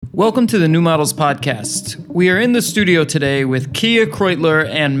Welcome to the New Models Podcast. We are in the studio today with Kia Kreutler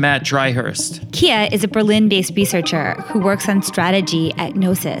and Matt Dryhurst. Kia is a Berlin-based researcher who works on strategy at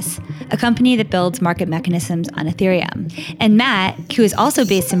Gnosis, a company that builds market mechanisms on Ethereum. And Matt, who is also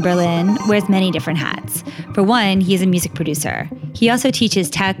based in Berlin, wears many different hats. For one, he is a music producer. He also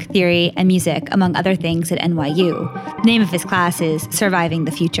teaches tech, theory, and music, among other things, at NYU. The name of his class is Surviving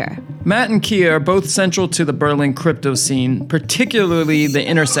the Future. Matt and Kia are both central to the Berlin crypto scene, particularly the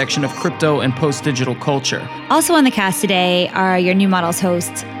intersection of crypto and post-digital culture. Also on the cast today are your New Models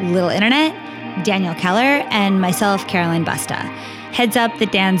hosts, Little Internet, Daniel Keller, and myself, Caroline Busta. Heads up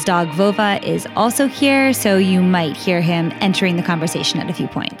that Dan's dog Vova is also here, so you might hear him entering the conversation at a few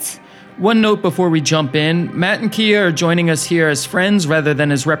points. One note before we jump in, Matt and Kia are joining us here as friends rather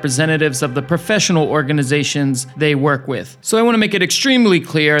than as representatives of the professional organizations they work with. So I want to make it extremely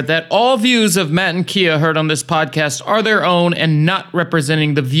clear that all views of Matt and Kia heard on this podcast are their own and not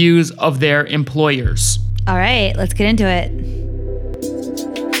representing the views of their employers. All right, let's get into it.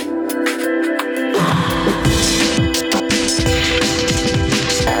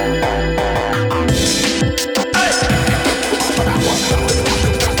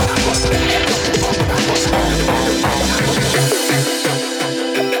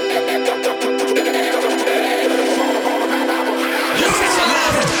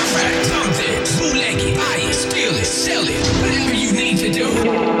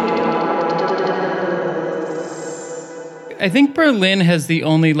 I think Berlin has the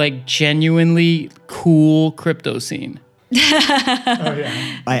only genuinely cool crypto scene. Oh,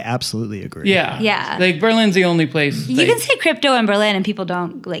 yeah. I absolutely agree. Yeah. Berlin's the only place. You can say crypto in Berlin and people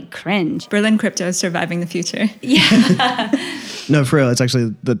don't cringe. Berlin crypto is surviving the future. Yeah. No, for real. It's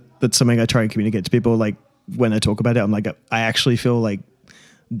actually that's something I try and communicate to people. When I talk about it, I'm I actually feel like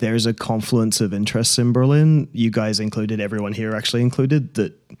there's a confluence of interests in Berlin, you guys included, everyone here actually included,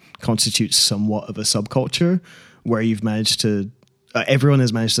 that constitutes somewhat of a subculture where you've managed to, everyone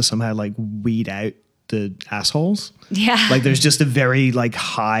has managed to somehow weed out the assholes. Yeah. There's just a very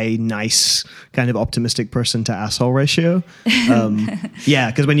high, nice kind of optimistic person to asshole ratio. Yeah,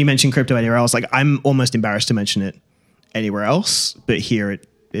 because when you mention crypto anywhere else, I'm almost embarrassed to mention it anywhere else, but here it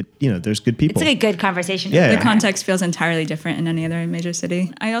there's good people. It's a good conversation. Yeah. The context feels entirely different in any other major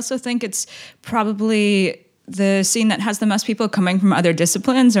city. I also think it's probably the scene that has the most people coming from other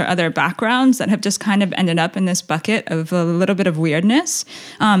disciplines or other backgrounds that have just kind of ended up in this bucket of a little bit of weirdness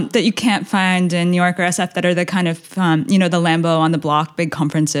that you can't find in New York or SF, that are the kind of, the Lambo on the block, big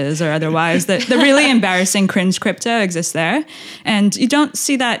conferences or otherwise. The really embarrassing cringe crypto exists there. And you don't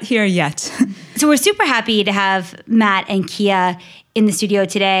see that here yet. So we're super happy to have Matt and Kia in the studio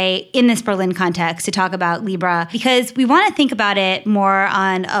today in this Berlin context to talk about Libra, because we want to think about it more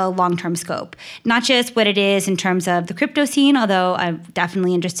on a long-term scope, not just what it is in terms of the crypto scene, although I'm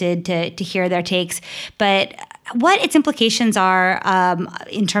definitely interested to hear their takes, but what its implications are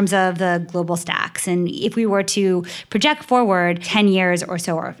in terms of the global stacks. And if we were to project forward 10 years or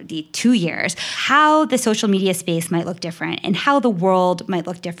so, or the 2 years, how the social media space might look different and how the world might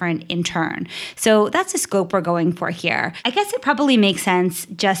look different in turn. So that's the scope we're going for here. I guess it probably makes sense,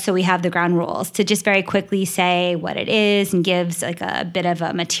 just so we have the ground rules, to just very quickly say what it is and gives a bit of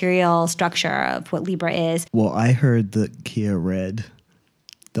a material structure of what Libra is. Well, I heard that Kia read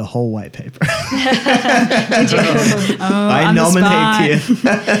the whole white paper. I nominate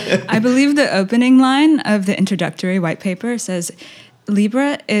Kia. I believe the opening line of the introductory white paper says,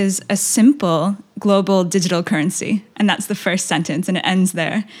 Libra is a simple global digital currency. And that's the first sentence, and it ends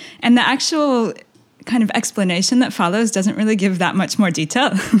there. And the actual kind of explanation that follows doesn't really give that much more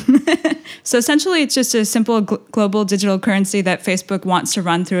detail. So essentially, it's just a simple global digital currency that Facebook wants to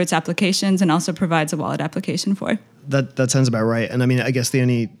run through its applications and also provides a wallet application for. That sounds about right. And I mean, I guess the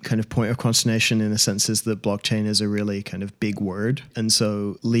only kind of point of consternation in a sense is that blockchain is a really kind of big word. And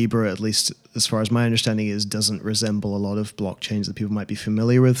so Libra, at least as far as my understanding is, doesn't resemble a lot of blockchains that people might be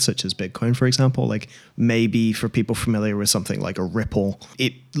familiar with, such as Bitcoin, for example. Maybe for people familiar with something like a Ripple,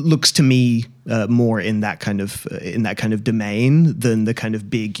 it looks to me more in that kind of domain than the kind of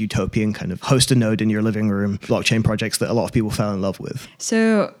big utopian kind of host a node in your living room blockchain projects that a lot of people fell in love with.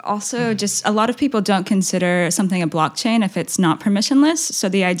 So also just a lot of people don't consider something a blockchain if it's not permissionless. So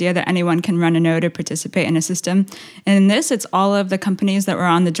the idea that anyone can run a node or participate in a system. And in this, it's all of the companies that were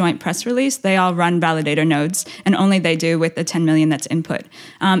on the joint press release. They all run validator nodes, and only they do with the 10 million that's input.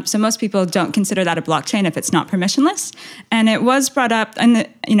 So most people don't consider that a blockchain if it's not permissionless. And it was brought up, and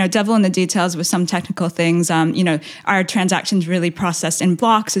devil in the details with some technical things. Are transactions really processed in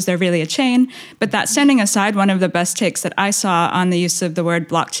blocks? Is there really a chain? But that standing aside, one of the best takes that I saw on the use of the word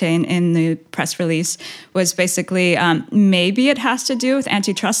blockchain in the press release was basically actually, maybe it has to do with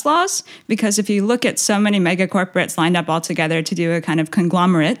antitrust laws, because if you look at so many mega corporates lined up all together to do a kind of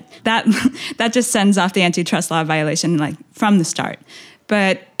conglomerate, that just sends off the antitrust law violation like from the start.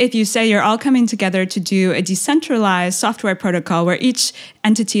 But if you say you're all coming together to do a decentralized software protocol where each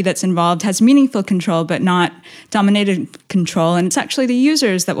entity that's involved has meaningful control but not dominated control, and it's actually the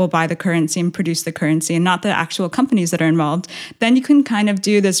users that will buy the currency and produce the currency and not the actual companies that are involved, then you can kind of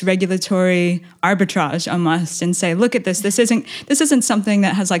do this regulatory arbitrage almost and say, look at this. This isn't something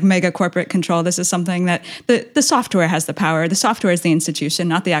that has like mega corporate control. This is something that the software has the power. The software is the institution,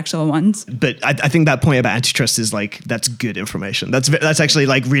 not the actual ones. But I think that point about antitrust is like, that's good information. That's actually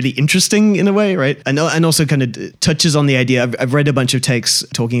like really interesting in a way, right? And also kind of touches on the idea. I've read a bunch of takes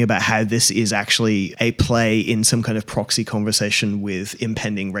talking about how this is actually a play in some kind of proxy conversation with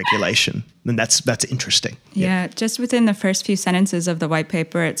impending regulation. And that's interesting. Yeah, just within the first few sentences of the white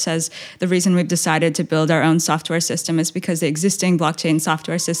paper, it says the reason we've decided to build our own software system is because the existing blockchain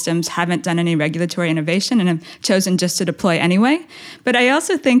software systems haven't done any regulatory innovation and have chosen just to deploy anyway. But I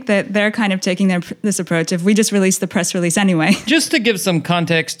also think that they're kind of taking this approach of we just release the press release anyway. Just to give some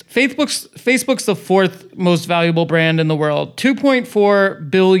context, Facebook's the fourth most valuable brand in the world.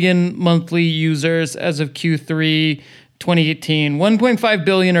 2.4 billion monthly users as of Q3 2018. 1.5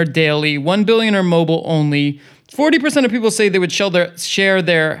 billion are daily, 1 billion are mobile only. 40% of people say they would share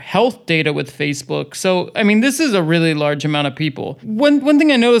their health data with Facebook. So, I mean, this is a really large amount of people. One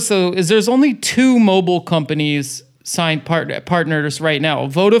thing I noticed, though, is there's only 2 mobile companies signed partners right now,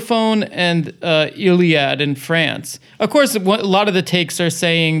 Vodafone and Iliad in France. Of course, a lot of the takes are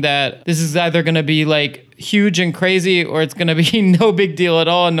saying that this is either going to be like huge and crazy or it's going to be no big deal at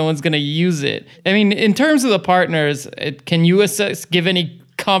all and no one's going to use it. I mean, in terms of the partners, can you give any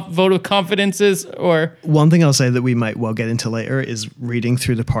vote of confidences? Or one thing I'll say that we might well get into later is reading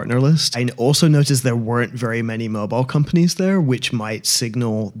through the partner list. I also noticed there weren't very many mobile companies there, which might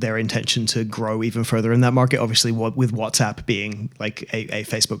signal their intention to grow even further in that market. Obviously, with WhatsApp being like a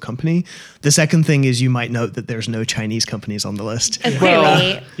Facebook company. The second thing is you might note that there's no Chinese companies on the list.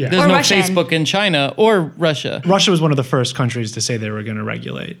 Clearly. There's Or no Russian. Facebook in China or Russia. Russia was one of the first countries to say they were going to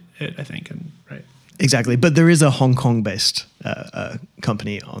regulate it, I think. And right. Exactly. But there is a Hong Kong-based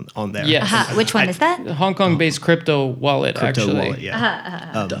company on there. Yes. Which one is that? Hong Kong-based crypto wallet, actually. Wallet,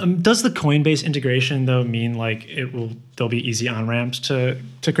 yeah. Does the Coinbase integration, though, mean like there'll be easy on-ramps to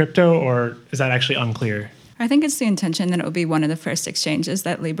crypto, or is that actually unclear? I think it's the intention that it will be one of the first exchanges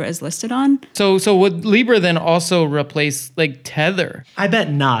that Libra is listed on. So would Libra then also replace like Tether? I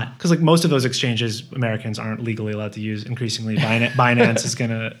bet not, because like most of those exchanges, Americans aren't legally allowed to use. Increasingly, Binance is going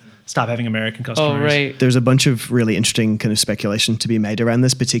to stop having American customers. Oh, right. There's a bunch of really interesting kind of speculation to be made around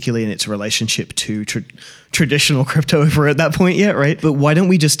this, particularly in its relationship to traditional crypto if we're at that point yet, right? But why don't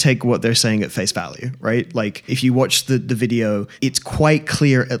we just take what they're saying at face value, right? Like if you watch the video, it's quite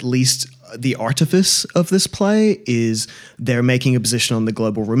clear at least the artifice of this play is they're making a position on the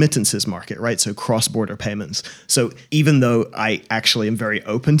global remittances market, right? So cross-border payments. So even though I actually am very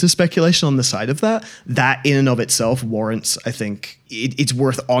open to speculation on the side of that in and of itself warrants, I think, it's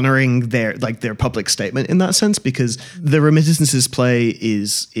worth honoring their public statement in that sense, because the remittances play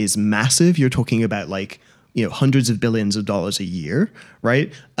is massive. You're talking about hundreds of billions of dollars a year,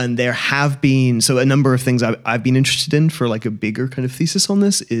 right? And there have been, so a number of things I've been interested in for like a bigger kind of thesis on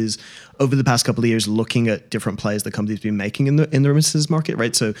this is over the past couple of years, looking at different plays the company's been making in the remittances market,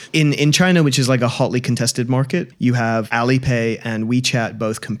 right? So in China, which is like a hotly contested market, you have Alipay and WeChat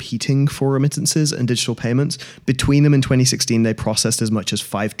both competing for remittances and digital payments. Between them in 2016, they processed as much as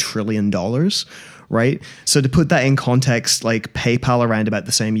 $5 trillion, right? So to put that in context, like PayPal around about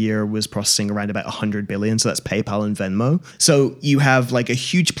the same year was processing around about 100 billion. So that's PayPal and Venmo. So you have like a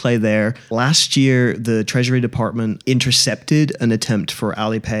huge play there. Last year, the Treasury Department intercepted an attempt for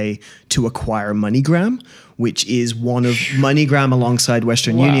Alipay to acquire MoneyGram, which is one of MoneyGram alongside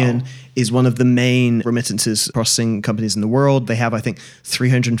Western Union is one of the main remittances processing companies in the world. They have, I think,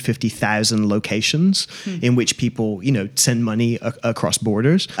 350,000 locations in which people, send money across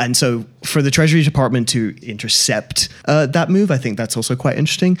borders. And so for the Treasury Department to intercept that move, I think that's also quite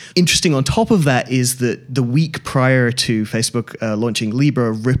interesting. Interesting on top of that is that the week prior to Facebook launching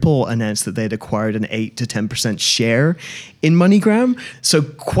Libra, Ripple announced that they'd acquired an 8 to 10% share in MoneyGram. So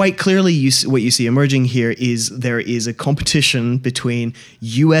quite clearly, what you see emerging here is there is a competition between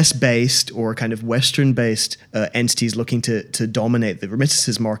US-based US-based or kind of Western-based entities looking to dominate the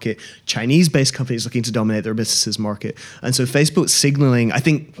remittances market, Chinese-based companies looking to dominate the remittances market. And so Facebook's signaling, I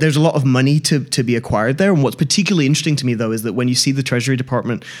think there's a lot of money to be acquired there. And what's particularly interesting to me, though, is that when you see the Treasury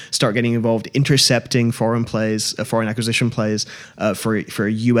Department start getting involved, intercepting foreign acquisition plays for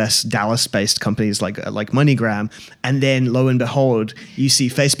US Dallas-based companies like MoneyGram, and then lo and behold, you see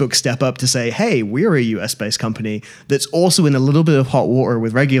Facebook step up to say, hey, we're a US-based company that's also in a little bit of hot water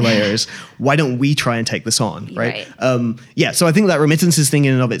with regulators. Why don't we try and take this on, right? So I think that remittances thing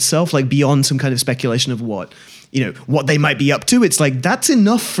in and of itself, like beyond some kind of speculation of what they might be up to, it's like that's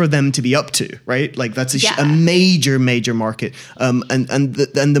enough for them to be up to, right? Like that's a major market, and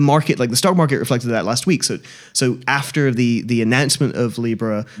the market, like the stock market, reflected that last week. So after the announcement of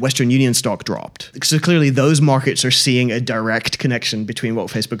Libra, Western Union stock dropped. So clearly those markets are seeing a direct connection between what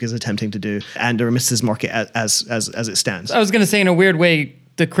Facebook is attempting to do and the remittances market as it stands. I was going to say, in a weird way,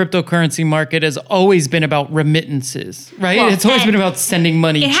 the cryptocurrency market has always been about remittances, right? Well, it's always been about sending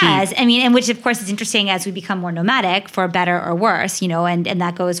money cheap. It has. I mean, and which of course is interesting as we become more nomadic, for better or worse, and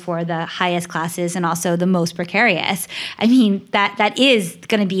that goes for the highest classes and also the most precarious. I mean, that is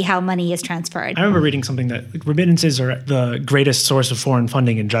going to be how money is transferred. I remember reading something that remittances are the greatest source of foreign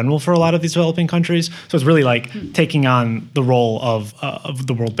funding in general for a lot of these developing countries. So it's really like taking on the role of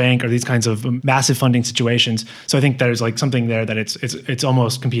the World Bank or these kinds of massive funding situations. So I think there's like something there that it's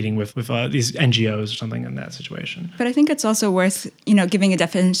almost competing with these NGOs or something in that situation. But I think it's also worth, giving a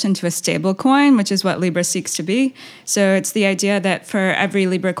definition to a stable coin, which is what Libra seeks to be. So it's the idea that for every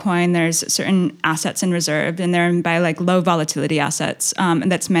Libra coin, there's certain assets in reserve, and they're by like low volatility assets, and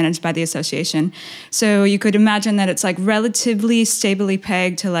that's managed by the association. So you could imagine that it's like relatively stably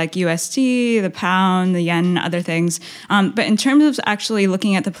pegged to like USD, the pound, the yen, other things. But in terms of actually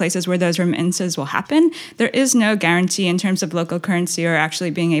looking at the places where those remittances will happen, there is no guarantee in terms of local currency or actually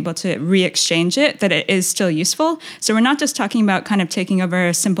being able to re-exchange it that it is still useful. So we're not just talking about kind of taking over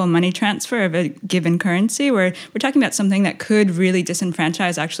a simple money transfer of a given currency. We're talking about something that could really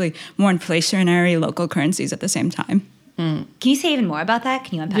disenfranchise actually more inflationary local currencies at the same time. Can you say even more about that?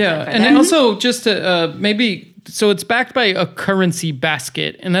 Can you unpack that further? And then also just to maybe... So it's backed by a currency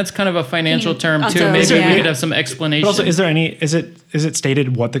basket, and that's kind of a financial term too. Maybe we could have some explanation. But also, is it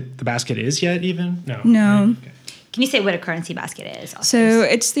stated what the basket is yet even? No. Right? Okay. Can you say what a currency basket is? So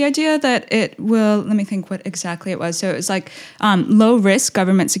it's the idea that it will, let me think what exactly it was. So it's like low risk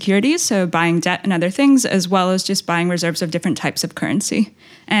government securities, so buying debt and other things, as well as just buying reserves of different types of currency.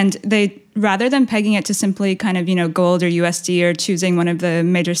 And they, rather than pegging it to simply kind of, gold or USD or choosing one of the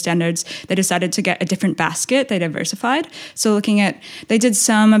major standards, they decided to get a different basket. They diversified. So they did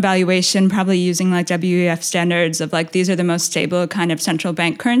some evaluation, probably using like WEF standards of like, these are the most stable kind of central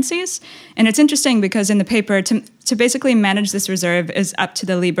bank currencies. And it's interesting because in the paper, to basically manage this reserve is up to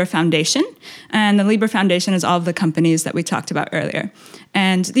the Libra Foundation. And the Libra Foundation is all of the companies that we talked about earlier.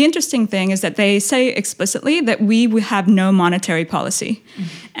 And the interesting thing is that they say explicitly that we have no monetary policy.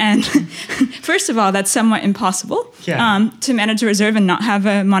 And first of all, that's somewhat impossible to manage a reserve and not have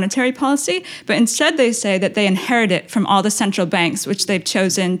a monetary policy. But instead, they say that they inherit it from all the central banks, which they've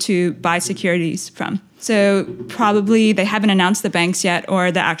chosen to buy securities from. So probably they haven't announced the banks yet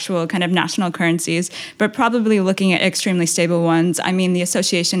or the actual kind of national currencies, but probably looking at extremely stable ones. I mean, the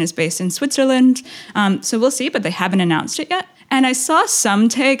association is based in Switzerland, so we'll see, but they haven't announced it yet. And I saw some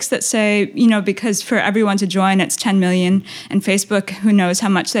takes that say, because for everyone to join, it's 10 million, and Facebook, who knows how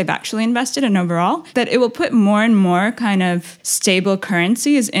much they've actually invested in overall, that it will put more and more kind of stable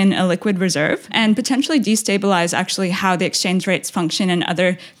currencies in a liquid reserve and potentially destabilize actually how the exchange rates function and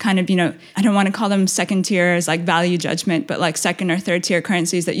other kind of, I don't want to call them second tier as like value judgment, but like second or third tier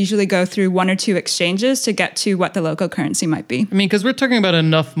currencies that usually go through one or two exchanges to get to what the local currency might be. I mean, because we're talking about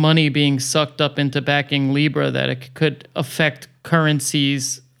enough money being sucked up into backing Libra that it could affect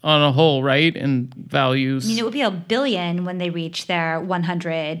currencies on a whole, right? And values. I mean, it would be $1 billion when they reach their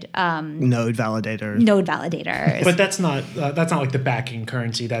 100 node validators. Node validators. But that's not like the backing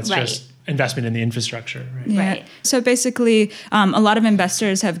currency. That's just investment in the infrastructure, right? Yeah. Right. So basically, a lot of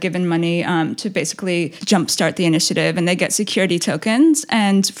investors have given money to basically jumpstart the initiative, and they get security tokens.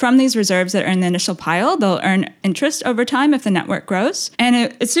 And from these reserves that are in the initial pile, they'll earn interest over time if the network grows. And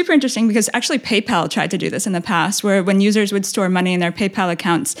it's super interesting because actually PayPal tried to do this in the past, where when users would store money in their PayPal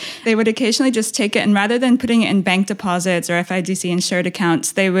accounts, they would occasionally just take it, and rather than putting it in bank deposits or FIDC insured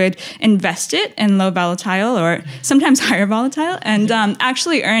accounts, they would invest it in low volatile or sometimes higher volatile and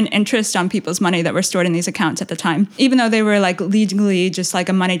actually earn interest interest on people's money that were stored in these accounts at the time, even though they were like legally just like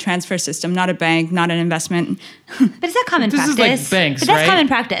a money transfer system, not a bank, not an investment. But is that common This is practice? like banks, but that's right? common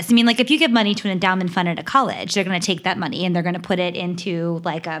practice. I mean, like if you give money to an endowment fund at a college, they're going to take that money and they're going to put it into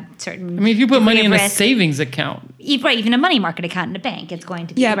like a certain. I mean, if you put money in a risk. savings account, Right, even a money market account in a bank, it's going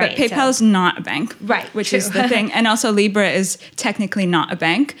to be. Yeah, right, but PayPal's not a bank. Right, Which true. is the thing. And also Libra is technically not a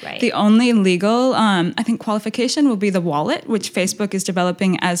bank. Right. The only legal, I think, qualification will be the wallet, which Facebook is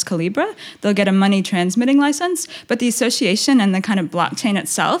developing as Calibra. They'll get a money transmitting license, but the association and the kind of blockchain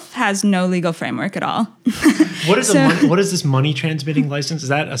itself has no legal framework at all. What is this money transmitting license? Is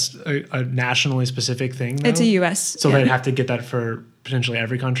that a nationally specific thing? Though? It's a US. So yeah. they'd have to get that for potentially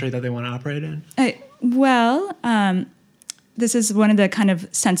every country that they want to operate in? This is one of the kind of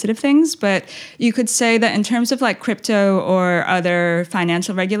sensitive things, but you could say that in terms of like crypto or other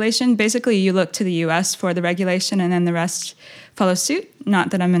financial regulation, basically you look to the US for the regulation and then the rest follow suit.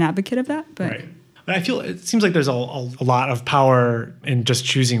 Not that I'm an advocate of that, but... Right. But I feel it seems like there's a lot of power in just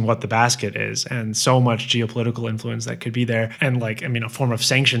choosing what the basket is, and so much geopolitical influence that could be there. And like, I mean, a form of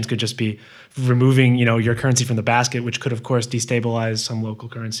sanctions could just be removing, your currency from the basket, which could, of course, destabilize some local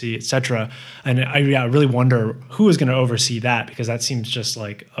currency, et cetera. And I really wonder who is going to oversee that, because that seems just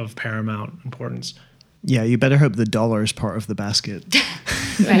like of paramount importance. Yeah, you better hope the dollar is part of the basket.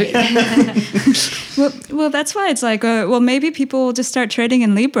 Right. Well, that's why it's like, maybe people will just start trading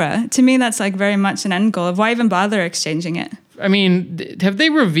in Libra. To me, that's like very much an end goal of why even bother exchanging it. I mean, have they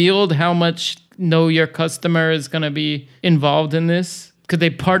revealed how much Know Your Customer is going to be involved in this? Could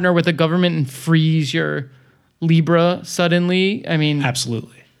they partner with the government and freeze your Libra suddenly? I mean,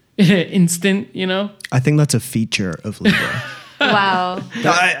 Absolutely. instant, I think that's a feature of Libra. Wow.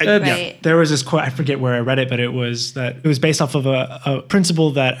 Right. There was this quote, I forget where I read it, but it was based off of a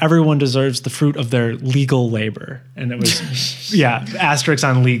principle that everyone deserves the fruit of their legal labor. And it was, asterisk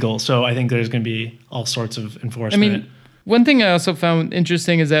on legal. So I think there's going to be all sorts of enforcement. I mean, one thing I also found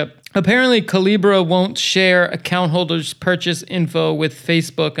interesting is that apparently Calibra won't share account holders' purchase info with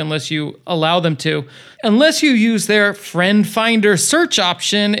Facebook unless you allow them to, unless you use their friend finder search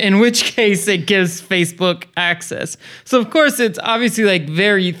option, in which case it gives Facebook access. So of course it's obviously like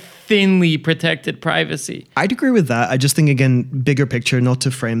very thinly protected privacy. I'd agree with that. I just think, again, bigger picture, not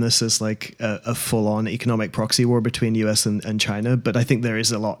to frame this as like a full-on economic proxy war between US and China, but I think there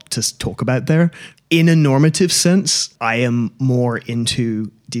is a lot to talk about there. In a normative sense, I am more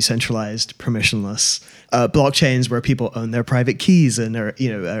into decentralized, permissionless blockchains where people own their private keys and are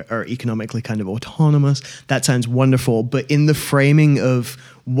economically kind of autonomous. That sounds wonderful. But in the framing of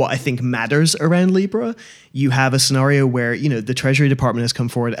what I think matters around Libra, you have a scenario where, the Treasury Department has come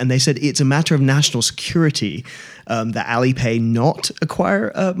forward and they said it's a matter of national security that Alipay not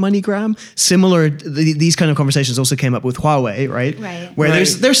acquire MoneyGram. Similar, these kind of conversations also came up with Huawei, right? Right. Where Right.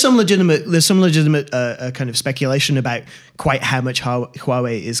 there's some legitimate kind of speculation about quite how much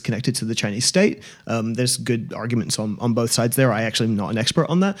Huawei is connected to the Chinese state. There's good arguments on both sides there. I actually am not an expert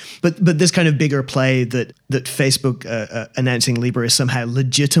on that, but this kind of bigger play that Facebook announcing Libra is somehow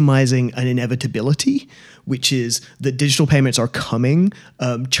legitimizing an inevitability, which is that digital payments are coming.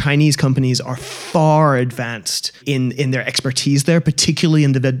 Chinese companies are far advanced in their expertise there, particularly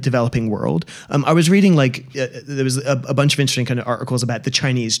in the developing world. I was reading there was a bunch of interesting kind of articles about the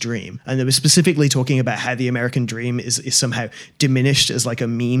Chinese dream, and they were specifically talking about how the American dream is somehow diminished as like a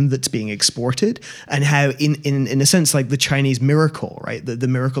meme that's being exported, and how in a sense like the Chinese miracle, right, the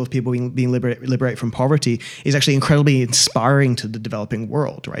miracle of people being liberated from poverty is actually incredibly inspiring to the developing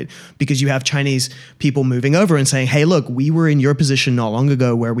world, right? Because you have Chinese people moving over and saying, hey, look, we were in your position not long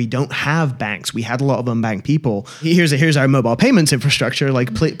ago where we don't have banks. We had a lot of unbanked people. Here's our mobile payments infrastructure.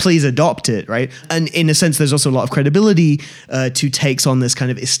 Like, please adopt it, right? And in a sense, there's also a lot of credibility to takes on this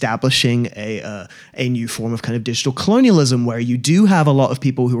kind of establishing a new form of kind of digital colonialism where you do have a lot of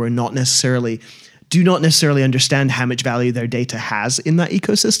people who do not necessarily understand how much value their data has in that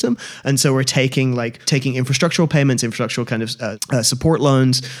ecosystem. And so we're taking infrastructural payments, infrastructural kind of support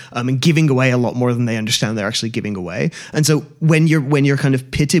loans, and giving away a lot more than they understand they're actually giving away. And so when you're kind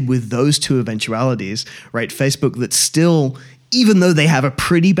of pitted with those two eventualities, right, Facebook that's still, even though they have a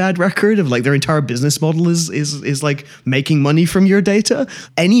pretty bad record of like their entire business model is like making money from your data,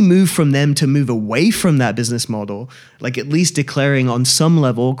 any move from them to move away from that business model, like at least declaring on some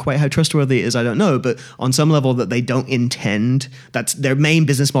level, quite how trustworthy it is, I don't know, but on some level that they don't intend, that's their main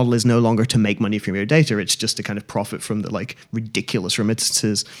business model is no longer to make money from your data. It's just to kind of profit from the like ridiculous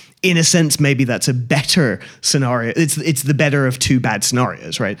remittances. In a sense, maybe that's a better scenario. It's the better of two bad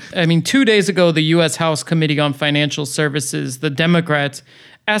scenarios, right? I mean, 2 days ago, the U.S. House Committee on Financial Services, the Democrats,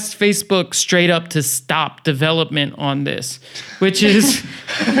 asked Facebook straight up to stop development on this, which is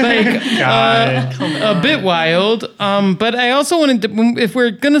like a bit wild. But I also wanted to, if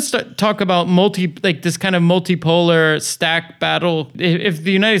we're going to talk about this kind of multipolar stack battle, if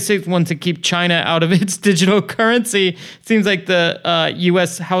the United States wants to keep China out of its digital currency, it seems like the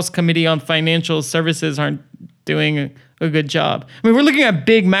U.S. House Committee on Financial Services aren't doing a good job. I mean, we're looking at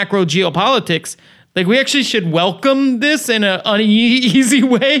big macro geopolitics. Like, we actually should welcome this in an uneasy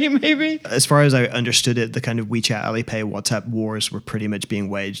way, maybe? As far as I understood it, the kind of WeChat, Alipay, WhatsApp wars were pretty much being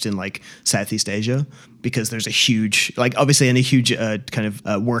waged in, like, Southeast Asia, because there's a huge, like, obviously, and a huge kind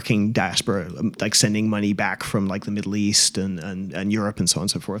of working diaspora, like, sending money back from, like, the Middle East and Europe and so on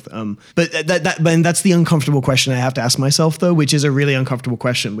and so forth. But that's the uncomfortable question I have to ask myself, though, which is a really uncomfortable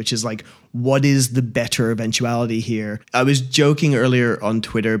question, which is, like, what is the better eventuality here? I was joking earlier on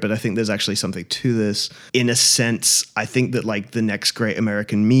Twitter, but I think there's actually something to this. In a sense, I think that, like, the next great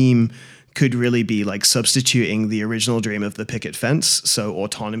American meme could really be like substituting the original dream of the picket fence, so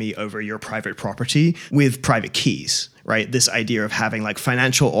autonomy over your private property, with private keys, right? This idea of having like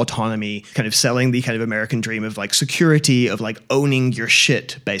financial autonomy, kind of selling the kind of American dream of like security, of like owning your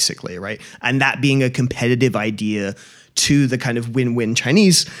shit, basically, right? And that being a competitive idea to the kind of win-win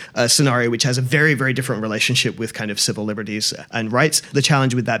Chinese scenario, which has a very, very different relationship with kind of civil liberties and rights. The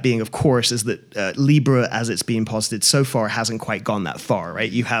challenge with that being, of course, is that Libra, as it's being posited so far, hasn't quite gone that far,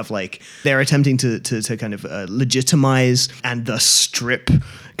 right? You have like, they're attempting to kind of legitimize and thus strip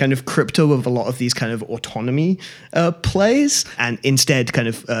kind of crypto of a lot of these kind of autonomy plays, and instead kind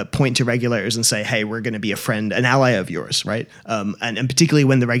of point to regulators and say, hey, we're going to be a friend, an ally of yours, right? And particularly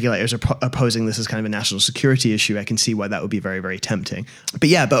when the regulators are opposing this as kind of a national security issue, I can see why that would be very, very tempting.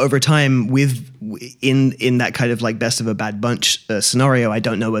 But over time, in that kind of like best of a bad bunch scenario, I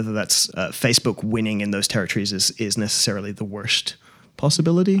don't know whether that's Facebook winning in those territories is necessarily the worst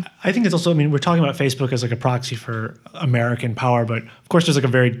possibility. I think it's also, I mean, we're talking about Facebook as like a proxy for American power, but of course there's like a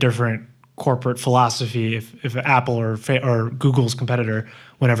very different corporate philosophy if Apple or Google's competitor,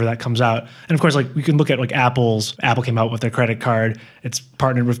 whenever that comes out. And of course, like we can look at like Apple came out with their credit card. It's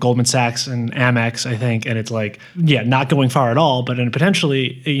partnered with Goldman Sachs and Amex, I think. And it's like, yeah, not going far at all, but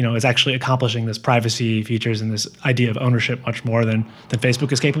potentially, it's actually accomplishing this privacy features and this idea of ownership much more than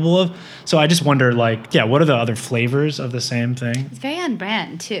Facebook is capable of. So I just wonder, like, yeah, what are the other flavors of the same thing? It's very on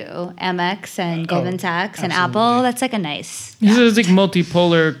brand too. Amex and Goldman Sachs and absolutely. Apple. That's like a nice. This is like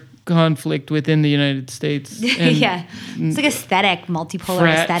multipolar conflict within the United States. And yeah, it's like aesthetic,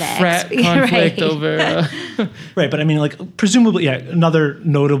 multipolar aesthetics. Frat conflict over. Right, but I mean, like, presumably, yeah, another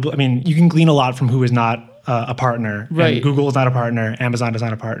notable, I mean, you can glean a lot from who is not a partner. Right. And Google is not a partner, Amazon is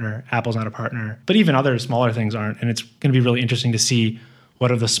not a partner, Apple's not a partner, but even other smaller things aren't. And it's going to be really interesting to see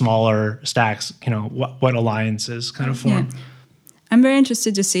what are the smaller stacks, what alliances kind of form. Yeah. I'm very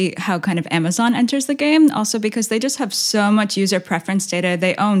interested to see how kind of Amazon enters the game, also because they just have so much user preference data.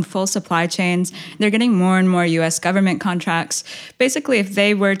 They own full supply chains. They're getting more and more US government contracts. Basically, if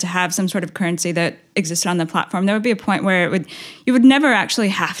they were to have some sort of currency that existed on the platform, there would be a point where you would never actually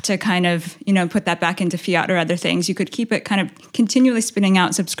have to kind of, put that back into fiat or other things. You could keep it kind of continually spinning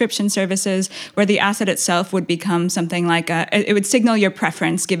out subscription services where the asset itself would become something like it would signal your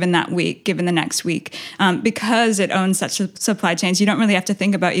preference given that week, given the next week. Because it owns such supply chains, you don't really have to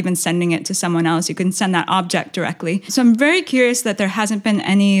think about even sending it to someone else. You can send that object directly. So I'm very curious that there hasn't been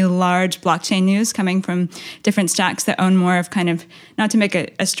any large blockchain news coming from different stacks that own more of kind of, not to make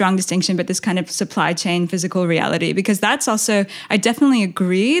a strong distinction, but this kind of supply chain physical reality, because that's also, I definitely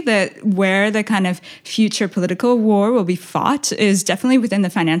agree that where the kind of future political war will be fought is definitely within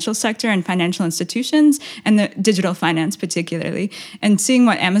the financial sector and financial institutions and the digital finance particularly. And seeing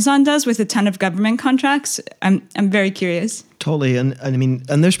what Amazon does with a ton of government contracts, I'm very curious. Totally. And I mean,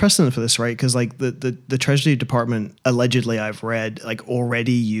 and there's precedent for this, right? Because like the Treasury Department, allegedly I've read, like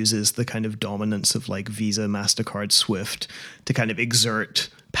already uses the kind of dominance of like Visa, MasterCard, SWIFT to kind of exert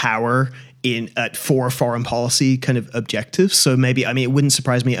power for foreign policy kind of objectives. So maybe, I mean, it wouldn't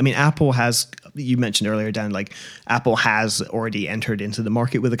surprise me. I mean, Apple has, you mentioned earlier, Dan, like Apple has already entered into the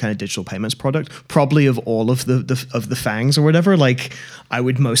market with a kind of digital payments product, probably of all of the FANGs or whatever. Like I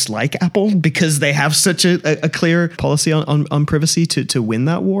would most like Apple because they have such a clear policy on privacy to win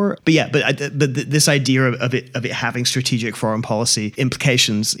that war. But yeah, but this idea of it having strategic foreign policy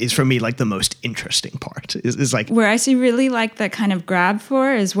implications is for me like the most interesting part. Is like where I see really like the kind of grab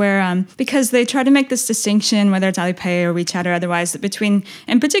for is where because they try to make this distinction, whether it's Alipay or WeChat or otherwise, between,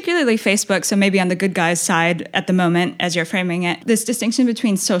 and particularly Facebook, so maybe on the good guys side at the moment as you're framing it, this distinction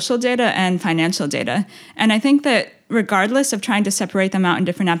between social data and financial data. And I think that regardless of trying to separate them out in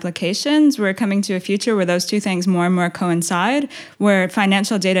different applications, we're coming to a future where those two things more and more coincide, where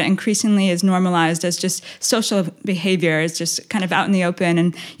financial data increasingly is normalized as just social behavior, is just kind of out in the open.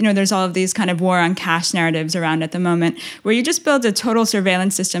 And, there's all of these kind of war on cash narratives around at the moment, where you just build a total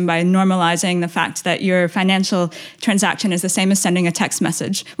surveillance system by normalizing the fact that your financial transaction is the same as sending a text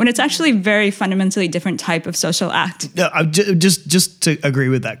message, when it's actually a very fundamentally different type of social act. No, just to agree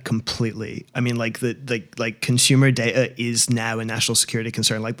with that completely. I mean, like consumer data is now a national security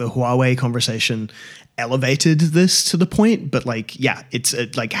concern. Like the Huawei conversation elevated this to the point, but it's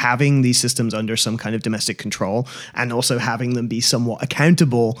like having these systems under some kind of domestic control and also having them be somewhat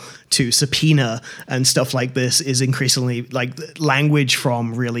accountable to subpoena and stuff like this is increasingly like language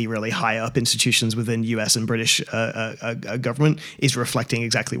from really, really high up institutions within US and British government is reflecting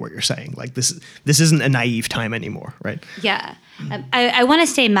exactly what you're saying. Like this isn't a naive time anymore, right? Yeah. I want to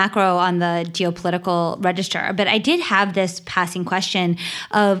stay macro on the geopolitical register, but I did have this passing question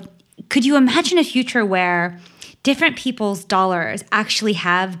of, could you imagine a future where different people's dollars actually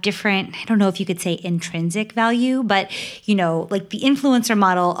have different, I don't know if you could say intrinsic value, but, like the influencer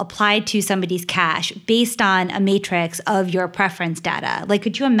model applied to somebody's cash based on a matrix of your preference data? Like,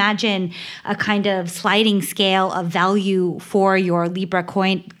 could you imagine a kind of sliding scale of value for your Libra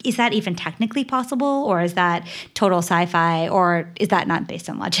coin? Is that even technically possible, or is that total sci-fi, or is that not based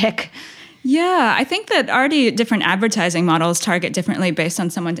on logic? Yeah, I think that already different advertising models target differently based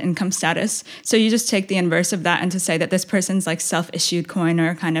on someone's income status. So you just take the inverse of that and to say that this person's like self-issued coin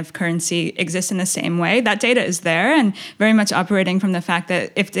or kind of currency exists in the same way. That data is there and very much operating from the fact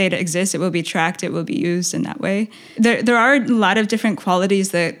that if data exists, it will be tracked, it will be used in that way. There are a lot of different qualities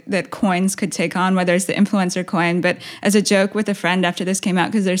that coins could take on, whether it's the influencer coin, but as a joke with a friend after this came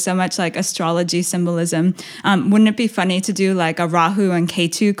out, because there's so much like astrology symbolism, wouldn't it be funny to do like a Rahu and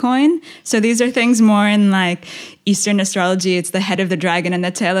Ketu coin? So these are things more in like Eastern astrology. It's the head of the dragon and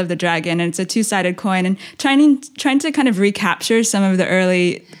the tail of the dragon, and it's a two-sided coin. And trying to kind of recapture some of the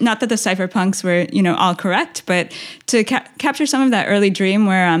early, not that the cypherpunks were all correct, but to capture some of that early dream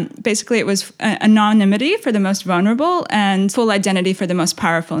where basically it was anonymity for the most vulnerable and full identity for the most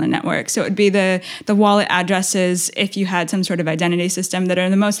powerful in a network. So it would be the wallet addresses, if you had some sort of identity system, that are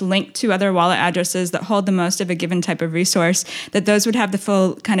the most linked to other wallet addresses that hold the most of a given type of resource, that those would have the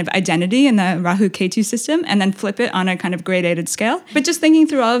full kind of identity in the Rahu Ketu system, and then flip it on a kind of gradated scale. But just thinking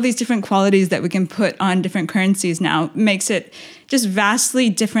through all of these different qualities that we can put on different currencies now makes it just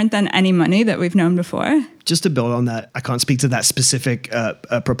vastly different than any money that we've known before. Just to build on that, I can't speak to that specific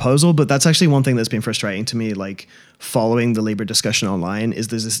proposal, but that's actually one thing that's been frustrating to me, like following the Libra discussion online, is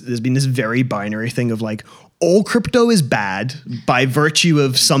there's been this very binary thing of like, all crypto is bad by virtue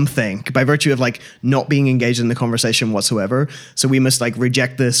of something, by virtue of like not being engaged in the conversation whatsoever. So we must like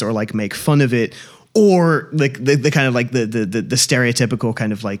reject this or like make fun of it. Or like the kind of like the stereotypical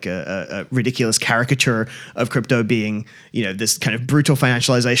kind of like a ridiculous caricature of crypto being, this kind of brutal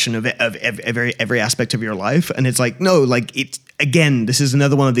financialization of every aspect of your life. And it's like, no, like it's, again, this is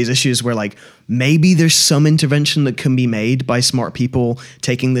another one of these issues where like maybe there's some intervention that can be made by smart people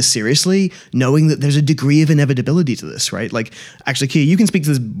taking this seriously, knowing that there's a degree of inevitability to this, right? Like actually, Kia, you can speak to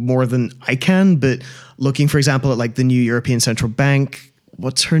this more than I can, but looking, for example, at like the new European Central Bank,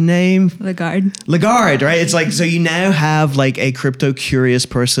 what's her name? Lagarde, right? It's like, so you now have like a crypto curious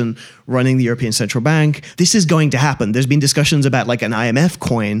person running the European Central Bank. This is going to happen. There's been discussions about like an IMF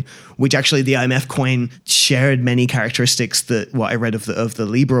coin, which actually the IMF coin shared many characteristics that what I read of the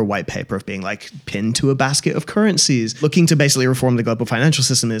Libra white paper of being like pinned to a basket of currencies, looking to basically reform the global financial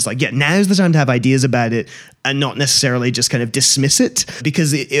system. Is like, yeah, now's the time to have ideas about it and not necessarily just kind of dismiss it,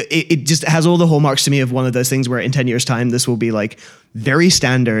 because it just has all the hallmarks to me of one of those things where in 10 years time, this will be like very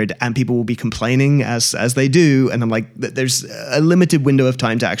standard and people will be complaining as they do. And I'm like, there's a limited window of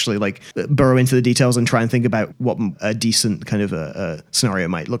time to actually like burrow into the details and try and think about what a decent kind of a scenario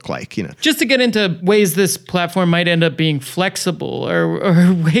might look like, Just to get into ways this platform might end up being flexible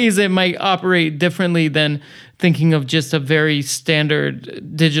or ways it might operate differently than thinking of just a very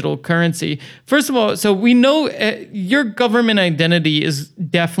standard digital currency. First of all, so we know your government identity is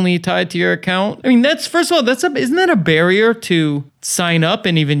definitely tied to your account. I mean, isn't that a barrier to sign up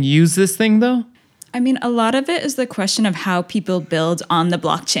and even use this thing though? I mean, a lot of it is the question of how people build on the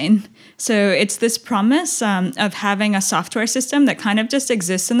blockchain. So it's this promise of having a software system that kind of just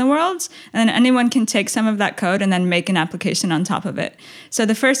exists in the world, and anyone can take some of that code and then make an application on top of it. So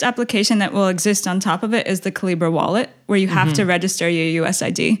the first application that will exist on top of it is the Calibra wallet, where you have to register your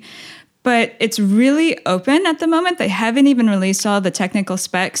USID. but it's really open at the moment. They haven't even released all the technical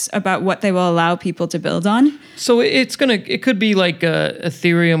specs about what they will allow people to build on. So it could be like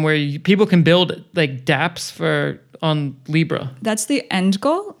Ethereum where people can build like dApps on Libra. That's the end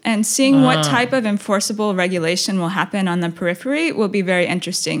goal. And seeing what type of enforceable regulation will happen on the periphery will be very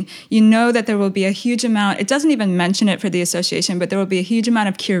interesting. You know that there will be a huge amount, it doesn't even mention it for the association, but there will be a huge amount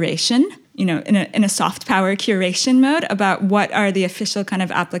of curation, you know, in a soft power curation mode about what are the official kind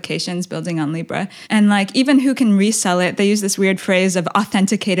of applications building on Libra. And like even who can resell it, they use this weird phrase of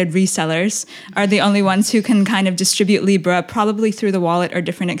authenticated resellers are the only ones who can kind of distribute Libra, probably through the wallet or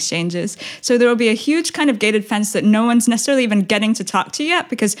different exchanges. So there will be a huge kind of gated fence that no one's necessarily even getting to talk to yet,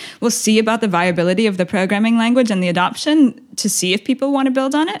 because we'll see about the viability of the programming language and the adoption to see if people want to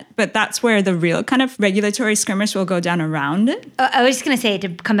build on it. But that's where the real kind of regulatory skirmish will go down around it. I was just going to say, to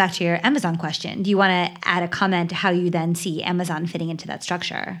come back to your Amazon question, do you want to add a comment to how you then see Amazon fitting into that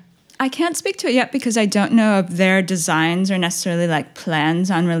structure? I can't speak to it yet because I don't know if their designs or necessarily like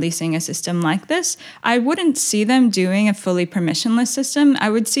plans on releasing a system like this. I wouldn't see them doing a fully permissionless system. I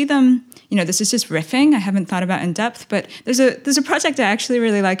would see them, you know, this is just riffing. I haven't thought about in depth, but there's a project I actually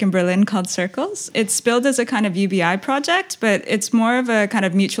really like in Berlin called Circles. It's billed as a kind of UBI project, but it's more of a kind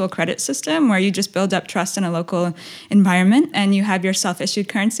of mutual credit system where you just build up trust in a local environment and you have your self-issued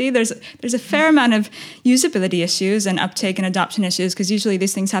currency. There's a fair amount of usability issues and uptake and adoption issues because usually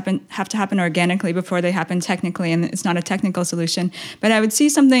these things have to happen organically before they happen technically, and it's not a technical solution. But I would see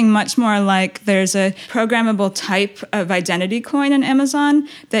something much more like there's a programmable type of identity coin in Amazon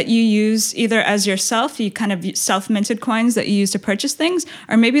that you use either as yourself, you kind of self-minted coins that you use to purchase things,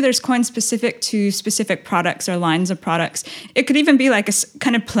 or maybe there's coins specific to specific products or lines of products. It could even be like a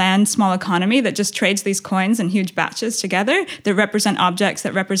kind of planned small economy that just trades these coins in huge batches together that represent objects,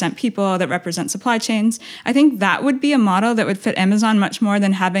 that represent people, that represent supply chains. I think that would be a model that would fit Amazon much more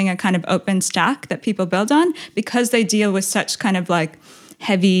than having a kind of open stack that people build on, because they deal with such kind of like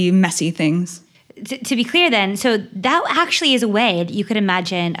heavy, messy things. To be clear then, so that actually is a way that you could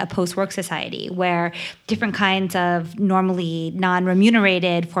imagine a post-work society where different kinds of normally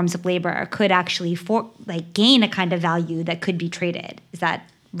non-remunerated forms of labor could actually gain a kind of value that could be traded. Is that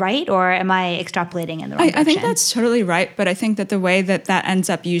right? Or am I extrapolating in the wrong direction? I think that's totally right, but I think that the way that ends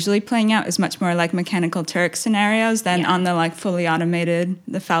up usually playing out is much more like Mechanical Turk scenarios than on the like fully automated,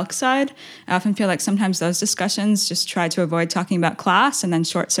 the Falk side. I often feel like sometimes those discussions just try to avoid talking about class and then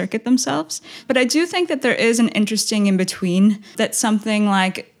short circuit themselves. But I do think that there is an interesting in between, that something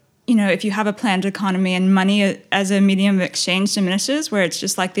like, you know, if you have a planned economy and money as a medium of exchange diminishes, where it's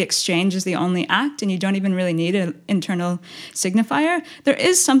just like the exchange is the only act and you don't even really need an internal signifier, there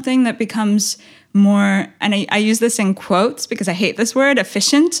is something that becomes more, and I use this in quotes because I hate this word,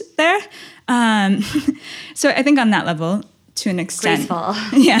 efficient there. So I think on that level, to an extent. Graceful.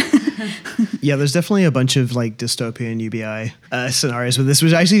 Yeah. Yeah, there's definitely a bunch of like dystopian UBI scenarios with this,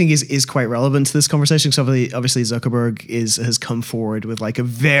 which I actually think is quite relevant to this conversation. So obviously Zuckerberg has come forward with like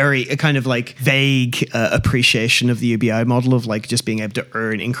a kind of like vague appreciation of the UBI model of like just being able to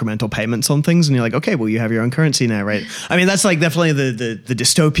earn incremental payments on things, and you're like, okay, well, you have your own currency now, right? I mean, that's like definitely the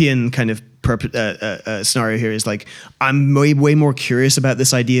dystopian kind of scenario here. Is like, I'm way more curious about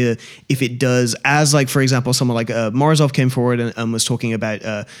this idea if it does, as like, for example, someone like Morozov came forward and was talking about,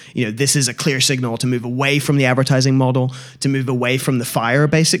 this is a clear signal to move away from the advertising model, to move away from the fire,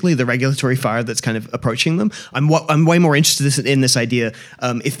 basically, the regulatory fire that's kind of approaching them. I'm way more interested in this idea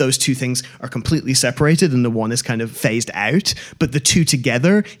if those two things are completely separated and the one is kind of phased out, but the two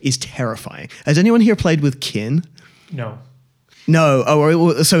together is terrifying. Has anyone here played with Kin? No. No.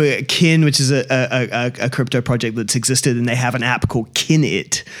 Oh, so Kin, which is a crypto project that's existed, and they have an app called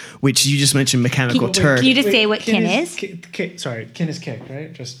Kinit, which you just mentioned, Mechanical Turk. Can you just say what Kin is? Kin is Kik,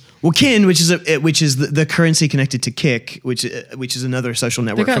 right? Kin, which is the currency connected to Kik, which is another social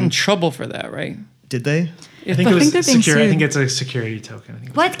network. They got in trouble for that, right? Did they? I think it was secure. I think it's a security token.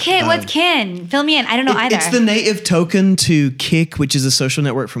 What's Kin? What's Kin? Fill me in. I don't know either. It's the native token to Kik, which is a social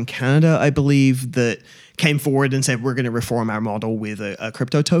network from Canada, I believe, that came forward and said, we're going to reform our model with a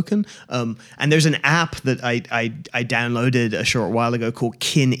crypto token. And there's an app that I downloaded a short while ago called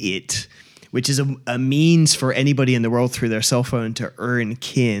Kinit, which is a means for anybody in the world through their cell phone to earn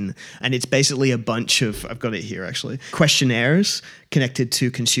kin. And it's basically a bunch of, I've got it here actually, questionnaires connected to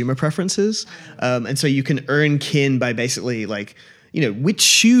consumer preferences. And so you can earn kin by basically like, which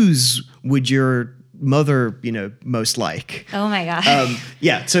shoes would your mother, most like. Oh my God.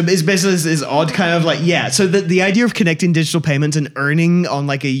 Yeah, so it's basically this odd kind of like, so the idea of connecting digital payments and earning on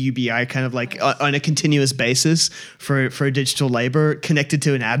like a UBI kind of like on a continuous basis for digital labor connected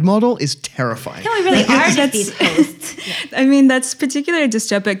to an ad model is terrifying. No, we really are these posts. I mean, that's particularly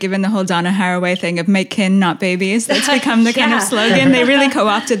dystopic given the whole Donna Haraway thing of make kin, not babies. That's become the kind of slogan. They really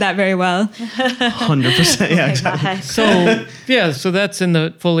co-opted that very well. 100%, yeah, exactly. So that's in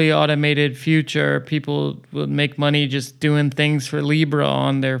the fully automated future. People will make money just doing things for Libra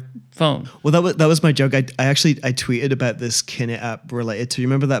on their phone. Well, that was my joke. I tweeted about this Kinit app related to, you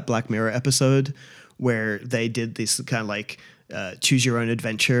remember that Black Mirror episode where they did this kind of like choose your own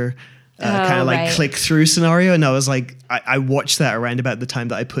adventure kind of like right. click through scenario, and I was like, I watched that around about the time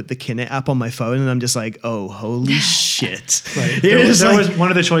that I put the Kinit app on my phone, and I'm just like, oh, holy shit! Right. There was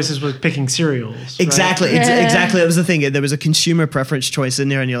one of the choices was picking cereals. Exactly, right? Exactly. That was the thing. There was a consumer preference choice in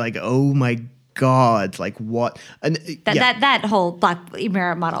there, and you're like, oh my God, like what? And that whole Black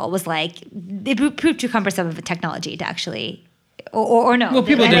Mirror model was like, it proved too cumbersome of a technology to actually, or no. Well,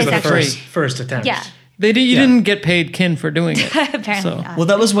 people did it the first attempt. Yeah. You didn't get paid kin for doing it. Apparently not. Well,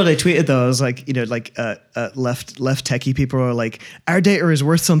 that was what I tweeted though. I was like, left techie people are like, our data is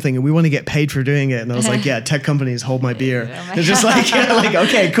worth something and we want to get paid for doing it. And I was like, yeah, tech companies, hold my beer. It's just like,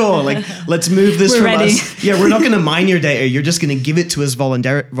 okay, cool. Like, let's move this from ready. us. Yeah, we're not going to mine your data. You're just going to give it to us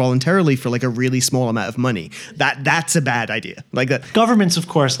voluntarily for like a really small amount of money. That's a bad idea. Like that. Governments, of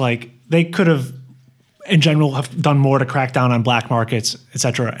course, like they could have, in general, have done more to crack down on black markets, et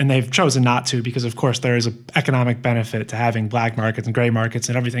cetera. And they've chosen not to because, of course, there is an economic benefit to having black markets and gray markets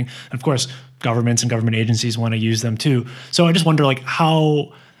and everything. And, of course, governments and government agencies want to use them, too. So I just wonder, like,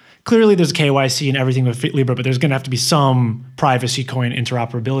 how clearly there's KYC and everything with Libra, but there's going to have to be some privacy coin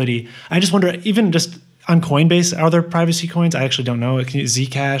interoperability. I just wonder, even just on Coinbase, are there privacy coins? I actually don't know.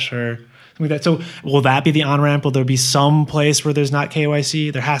 Zcash or something like that. So will that be the on-ramp? Will there be some place where there's not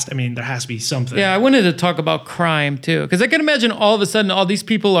KYC? There has to be something. Yeah, I wanted to talk about crime too, because I can imagine all of a sudden all these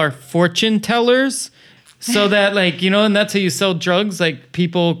people are fortune tellers, so that and that's how you sell drugs. Like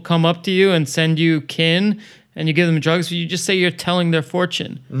people come up to you and send you kin, and you give them drugs. You just say you're telling their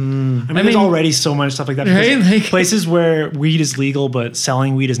fortune. I mean, there's already so much stuff like that. Right? Like, places where weed is legal, but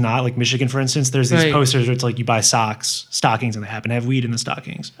selling weed is not, like Michigan, for instance, there's these right. posters where it's like you buy stockings, and they happen to have weed in the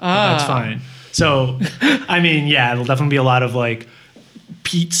stockings. That's fine. So, I mean, yeah, it'll definitely be a lot of like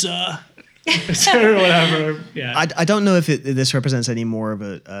pizza or whatever. Yeah. I don't know if this represents any more of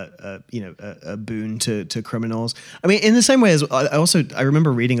a boon to criminals. I mean, in the same way as I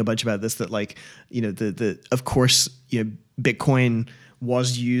remember reading a bunch about this, that like, of course, Bitcoin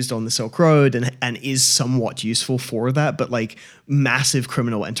was used on the Silk Road and is somewhat useful for that, but like massive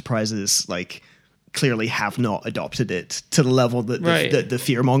criminal enterprises like clearly have not adopted it to the level that the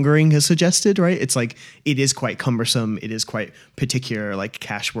fear mongering has suggested, right? It's like, it is quite cumbersome. It is quite particular, like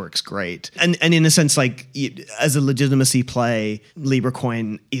cash works great. And in a sense, like as a legitimacy play,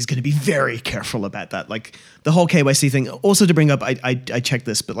 LibraCoin is going to be very careful about that. Like the whole KYC thing, also to bring up, I checked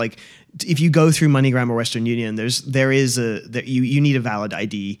this, but like if you go through MoneyGram or Western Union, you need a valid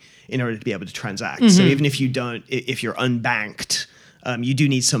ID in order to be able to transact. Mm-hmm. So even if if you're unbanked, you do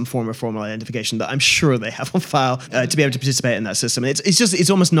need some form of formal identification that I'm sure they have on file to be able to participate in that system. And it's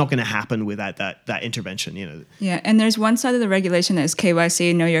almost not going to happen without that intervention. Yeah, and there's one side of the regulation that is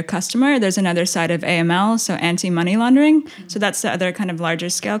KYC, know your customer. There's another side of AML, so anti-money laundering. So that's the other kind of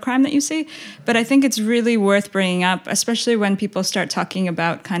larger scale crime that you see. But I think it's really worth bringing up, especially when people start talking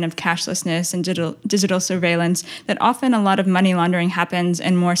about kind of cashlessness and digital surveillance, that often a lot of money laundering happens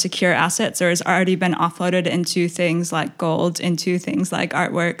in more secure assets or has already been offloaded into things like gold, into things like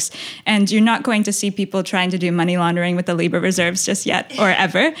artworks. And you're not going to see people trying to do money laundering with the Libra reserves just yet or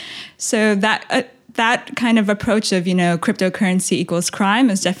ever. So that kind of approach of, cryptocurrency equals crime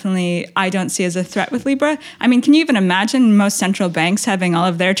is definitely, I don't see as a threat with Libra. I mean, can you even imagine most central banks having all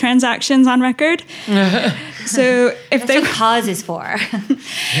of their transactions on record? So if that's what cause is for.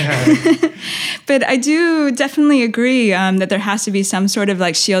 But I do definitely agree that there has to be some sort of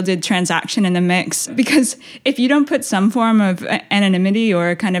like shielded transaction in the mix, because if you don't put some form of anonymity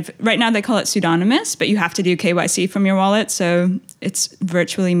or kind of, right now they call it pseudonymous, but you have to do KYC from your wallet, so it's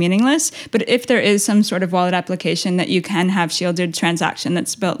virtually meaningless. But if there is some sort of wallet application that you can have shielded transaction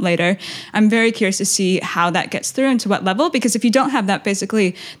that's built later, I'm very curious to see how that gets through and to what level, because if you don't have that,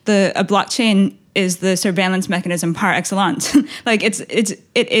 basically a blockchain is the surveillance mechanism par excellence. Like it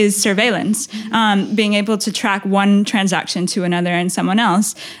is surveillance, being able to track one transaction to another and someone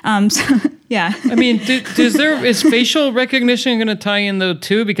else. So, yeah. I mean, is facial recognition going to tie in though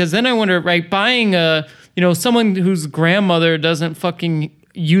too? Because then I wonder, right, buying someone whose grandmother doesn't fucking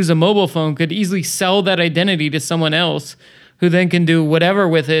use a mobile phone could easily sell that identity to someone else who then can do whatever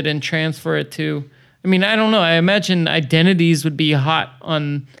with it and transfer it to. I mean, I don't know. I imagine identities would be hot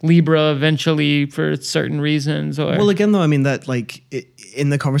on Libra eventually for certain reasons. Or Well, again, though, I mean, that like in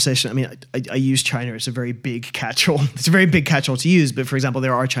the conversation, I mean, I use China as a very big catch-all. It's a very big catch-all to use. But for example,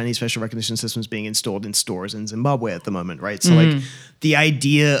 there are Chinese facial recognition systems being installed in stores in Zimbabwe at the moment, right? So like the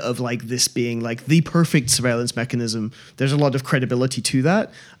idea of like this being like the perfect surveillance mechanism, there's a lot of credibility to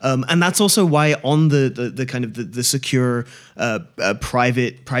that. And that's also why on the kind of the secure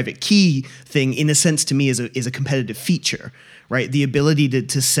private key thing, in a sense, to me is a competitive feature, right? The ability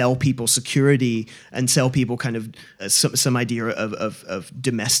to sell people security and sell people kind of some idea of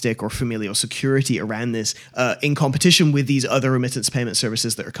domestic or familial security around this in competition with these other remittance payment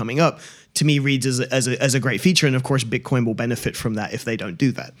services that are coming up, to me reads as a great feature. And of course, Bitcoin will benefit from that if they don't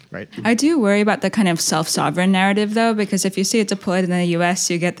do that, right? I do worry about the kind of self-sovereign narrative, though, because if you see it deployed in the US,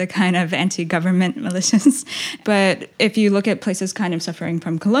 you get the kind of anti-government militias. But if you look at places kind of suffering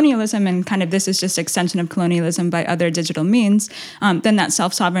from colonialism and kind of this is just extension of colonialism by other digital means, then that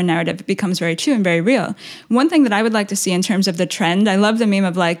self-sovereign narrative becomes very true and very real. One thing that I would like to see in terms of the trend, I love the meme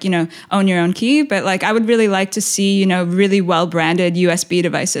of like, own your own key, but like I would really like to see, really well-branded USB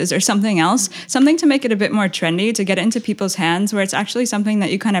devices or something else, something to make it a bit more trendy, to get it into people's hands where it's actually something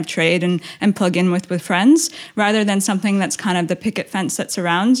that you kind of trade and plug in with friends, rather than something that's kind of the picket fence that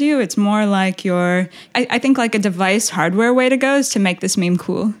surrounds you. It's more like I think like a device hardware way to go is to make this meme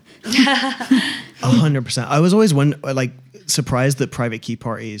cool. 100%. I was always surprised that private key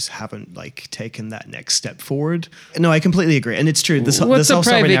parties haven't like taken that next step forward. No, I completely agree. And it's true. What's a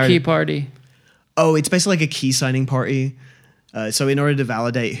private key party? Oh, it's basically like a key signing party. So in order to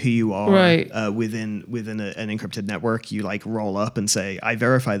validate who you are within an encrypted network, you like roll up and say, I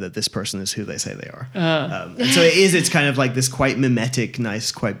verify that this person is who they say they are. And so it's kind of like this quite mimetic,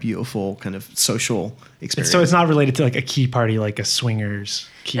 nice, quite beautiful kind of social experience. So it's not related to like a key party, like a swingers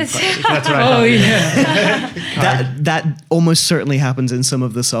key party. That's what I thought. Oh, yeah. that almost certainly happens in some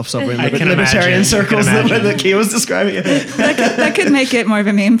of the soft-sovereign I can libertarian imagine. circles that Kia was describing it. That could make it more of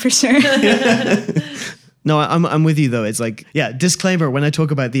a meme for sure. No, I'm with you though. It's like, yeah, disclaimer, when I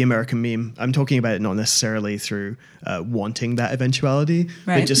talk about the American meme, I'm talking about it not necessarily through wanting that eventuality,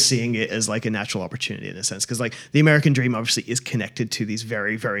 but just seeing it as like a natural opportunity in a sense. Because like the American dream obviously is connected to these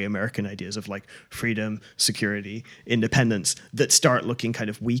very, very American ideas of like freedom, security, independence that start looking kind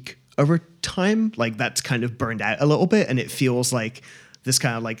of weak over time. Like that's kind of burned out a little bit, and it feels like this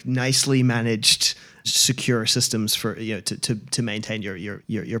kind of like nicely managed secure systems for to maintain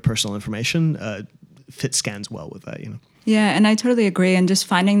your personal information fit scans well with that, Yeah, and I totally agree. And just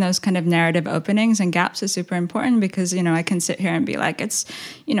finding those kind of narrative openings and gaps is super important because, I can sit here and be like, it's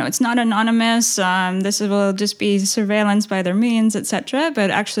not anonymous. This will just be surveillance by their means, etc. But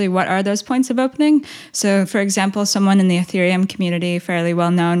actually, what are those points of opening? So, for example, someone in the Ethereum community, fairly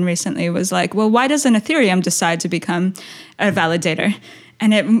well known recently, was like, well, why doesn't Ethereum decide to become a validator?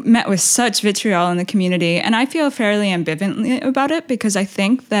 And it met with such vitriol in the community. And I feel fairly ambivalently about it because I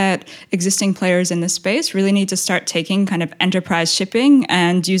think that existing players in the space really need to start taking kind of enterprise shipping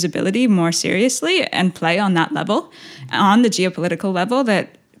and usability more seriously and play on that level, on the geopolitical level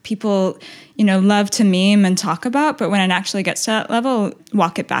that people, love to meme and talk about, but when it actually gets to that level,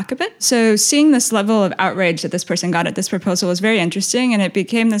 walk it back a bit. So seeing this level of outrage that this person got at this proposal was very interesting, and it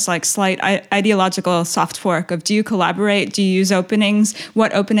became this like slight ideological soft fork of, do you collaborate? Do you use openings?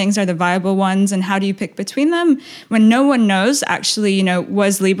 What openings are the viable ones? And how do you pick between them? When no one knows actually,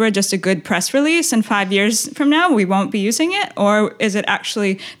 was Libra just a good press release and 5 years from now we won't be using it? Or is it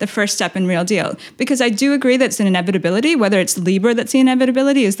actually the first step in real deal? Because I do agree that it's an inevitability. Whether it's Libra that's the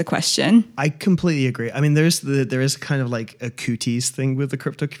inevitability is the question. I completely agree. I mean, there is kind of like a cooties thing with the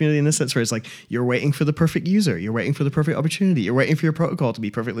crypto community in a sense where it's like you're waiting for the perfect user, you're waiting for the perfect opportunity, you're waiting for your protocol to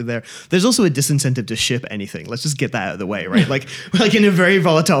be perfectly there. There's also a disincentive to ship anything. Let's just get that out of the way, right? like in a very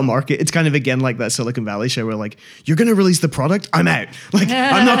volatile market, it's kind of again like that Silicon Valley show where like you're going to release the product, I'm out. Like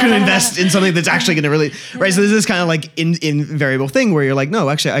I'm not going to invest in something that's actually going to release, right? So there's this kind of like invariable thing where you're like, no,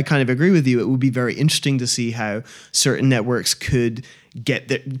 actually, I kind of agree with you. It would be very interesting to see how certain networks could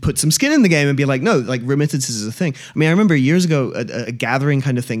put some skin in the game and be like, no, like remittances is a thing. I mean, I remember years ago a gathering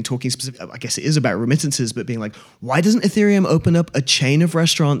kind of thing talking specific, I guess it is about remittances, but being like, why doesn't Ethereum open up a chain of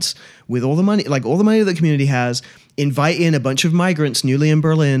restaurants with all the money that the community has, invite in a bunch of migrants newly in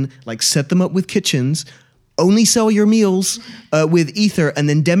Berlin, like set them up with kitchens, only sell your meals with Ether, and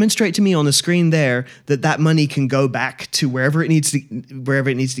then demonstrate to me on the screen there that money can go back to wherever it needs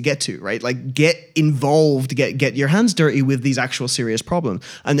to get to, right? Like, get involved, get your hands dirty with these actual serious problems.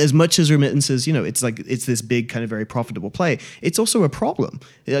 And as much as remittances, it's this big kind of very profitable play, it's also a problem.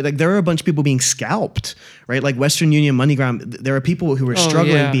 Like, there are a bunch of people being scalped, right? Like Western Union, MoneyGram, there are people who are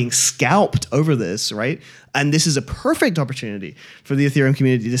struggling, being scalped over this, right? And this is a perfect opportunity for the Ethereum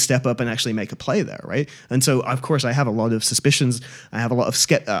community to step up and actually make a play there, right? And so, of course, I have a lot of suspicions. I have a lot of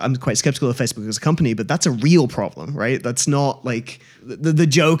I'm quite skeptical of Facebook as a company, but that's a real problem, right? That's not like the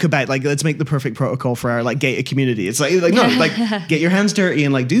joke about like, let's make the perfect protocol for our like gated community. It's like no, like get your hands dirty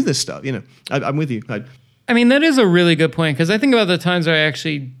and like do this stuff. I'm with you. I mean, that is a really good point, because I think about the times where I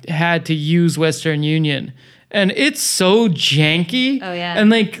actually had to use Western Union. And it's so janky. Oh yeah.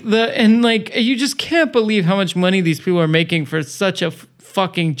 And you just can't believe how much money these people are making for such a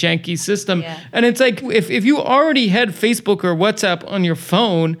fucking janky system. Yeah. And it's like, if you already had Facebook or WhatsApp on your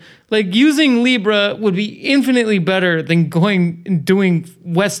phone, like using Libra would be infinitely better than going and doing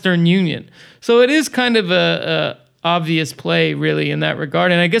Western Union. So it is kind of a obvious play really in that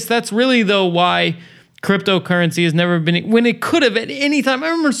regard. And I guess that's really though why cryptocurrency has never been, when it could have at any time. I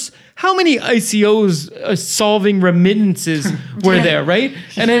remember how many ICOs solving remittances were there, right?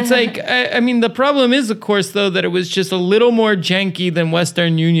 And it's like, I mean, the problem is, of course, though, that it was just a little more janky than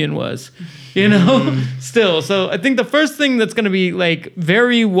Western Union was, still. So I think the first thing that's going to be like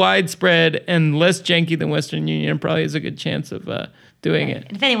very widespread and less janky than Western Union probably has a good chance of doing it.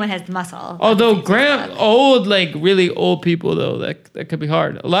 And if anyone has the muscle. Although really old people though, that could be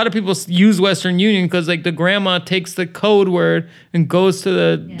hard. A lot of people use Western Union because like the grandma takes the code word and goes to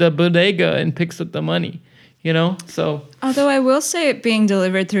the bodega and picks up the money, So. Although I will say it being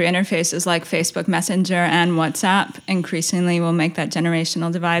delivered through interfaces like Facebook Messenger and WhatsApp increasingly will make that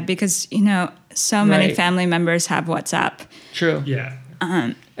generational divide because, so many family members have WhatsApp. True. Yeah.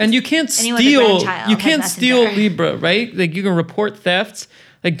 And you can't steal Libra, right? Like you can report thefts.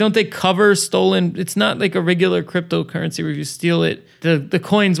 Like, don't they cover stolen? It's not like a regular cryptocurrency where if you steal it, the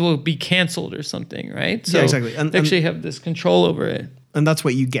coins will be canceled or something, right? So yeah, exactly. They actually have this control over it. And that's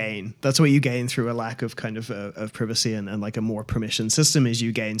what you gain. That's what you gain through a lack of kind of privacy and like a more permission system is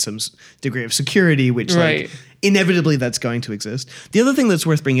you gain some degree of security, which like inevitably that's going to exist. The other thing that's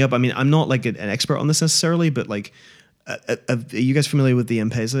worth bringing up, I mean, I'm not like an expert on this necessarily, but like, are you guys familiar with the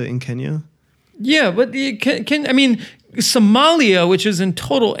M-Pesa in Kenya? Yeah, but Somalia, which was in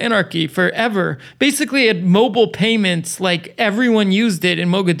total anarchy forever, basically had mobile payments, like everyone used it in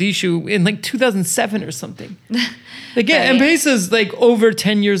Mogadishu in like 2007 or something. M-Pesa's like over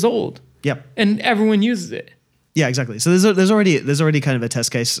 10 years old. Yep. And everyone uses it. Yeah, exactly. So there's already kind of a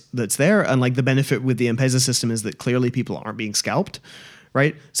test case that's there, and like the benefit with the M-Pesa system is that clearly people aren't being scalped.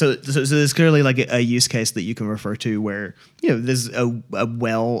 Right, so there's clearly like a use case that you can refer to where there's a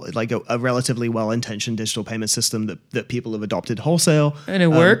relatively well-intentioned digital payment system that people have adopted wholesale, and it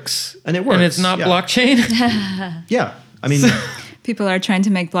works, and it's not blockchain. Yeah, I mean, people are trying to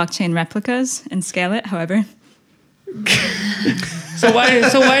make blockchain replicas and scale it. However, so why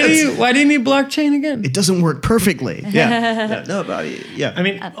do you need blockchain again? It doesn't work perfectly. Yeah. Yeah. I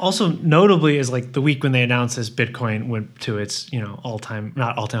mean, also notably is like the week when they announced this, Bitcoin went to its all-time,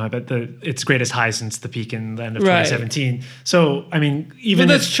 not all-time high, but its greatest high since the peak in the end of 2017. So I mean,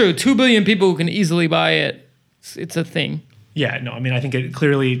 that's true. 2 billion people who can easily buy it. It's a thing. Yeah, no, I mean, I think it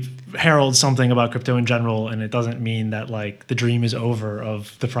clearly heralds something about crypto in general, and it doesn't mean that like the dream is over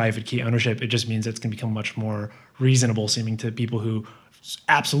of the private key ownership. It just means it's going to become much more reasonable seeming to people who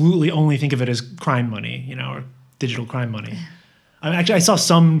absolutely only think of it as crime money, or digital crime money. I saw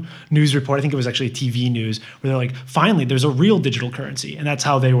some news report, I think it was actually TV news, where they're like, finally, there's a real digital currency. And that's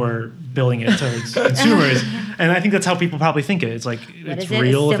how they were billing it to consumers. And I think that's how people probably think it. It's like, it's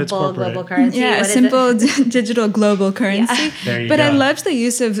real if it's corporate. Global currency? Yeah, a simple digital global currency. Yeah. There you go. I loved the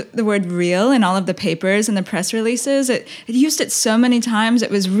use of the word real in all of the papers and the press releases. It used it so many times.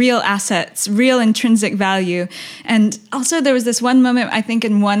 It was real assets, real intrinsic value. And also there was this one moment, I think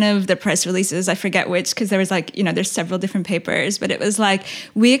in one of the press releases, I forget which, because there was like, there's several different papers, but it was like,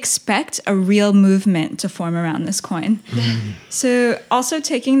 we expect a real movement to form around this coin. So also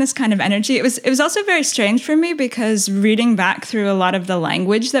taking this kind of energy, it was also very strange for me because reading back through a lot of the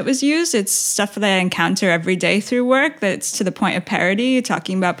language that was used, it's stuff that I encounter every day through work that's to the point of parody,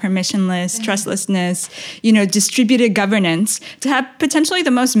 talking about permissionless, trustlessness, distributed governance. To have potentially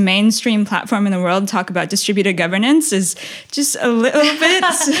the most mainstream platform in the world talk about distributed governance is just a little bit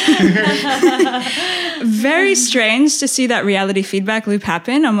very strange to see that reality already feedback loop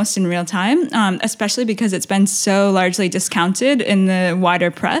happen almost in real time, especially because it's been so largely discounted in the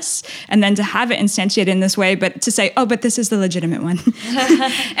wider press. And then to have it instantiated in this way, but to say, oh, but this is the legitimate one.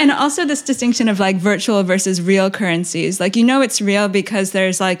 And also this distinction of like virtual versus real currencies. Like, it's real because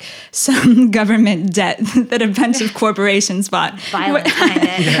there's like some government debt that a bunch of corporations bought. Violence behind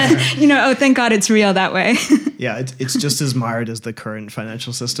it. Oh, thank God it's real that way. Yeah, it's just as mired as the current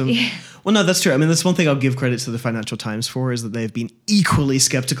financial system. Yeah. Well, no, that's true. I mean, that's one thing I'll give credit to the Financial Times for, is that they've been equally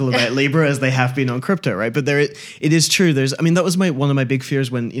skeptical about Libra as they have been on crypto, right? But it is true. That was one of my big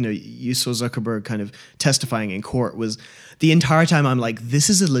fears when, you saw Zuckerberg kind of testifying in court, was the entire time I'm like, this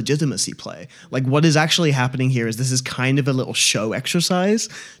is a legitimacy play. Like, what is actually happening here is this is kind of a little show exercise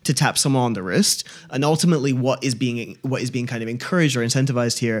to tap someone on the wrist. And ultimately what is being kind of encouraged or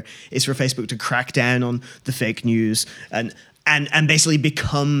incentivized here is for Facebook to crack down on the fake news and basically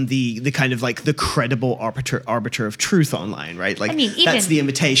become the kind of like the credible arbiter of truth online, right? Like, that's the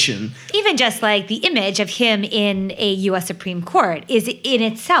invitation. Even just like the image of him in a U.S. Supreme Court is in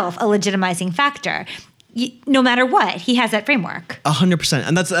itself a legitimizing factor. No matter what, he has that framework. 100%,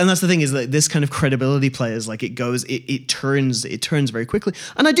 and that's the thing, is that this kind of credibility play is like it turns very quickly.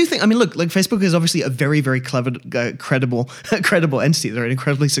 And I do think, look, like Facebook is obviously a very, very clever, credible entity. They're an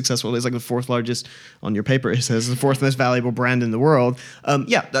incredibly successful. It's like the fourth largest on your paper. It says the fourth most valuable brand in the world.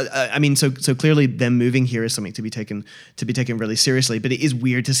 So clearly them moving here is something to be taken really seriously. But it is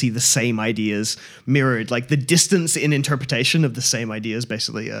weird to see the same ideas mirrored, like the distance in interpretation of the same ideas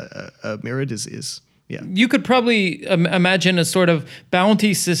basically mirrored is. Yeah. You could probably imagine a sort of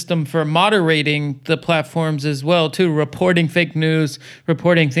bounty system for moderating the platforms as well, too, reporting fake news,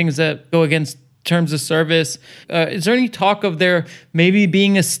 reporting things that go against terms of service. Is there any talk of there maybe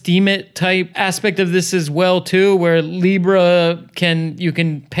being a Steemit type aspect of this as well, too, where you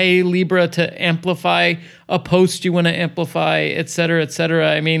can pay Libra to amplify a post you want to amplify, et cetera, et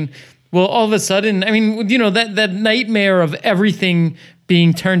cetera? Well, all of a sudden, that nightmare of everything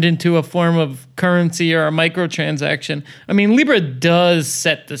being turned into a form of currency or a microtransaction. Libra does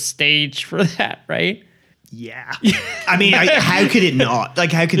set the stage for that, right? Yeah. How could it not?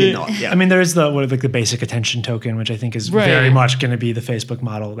 Like, how could it not? Yeah. There's the basic attention token, which I think is very much going to be the Facebook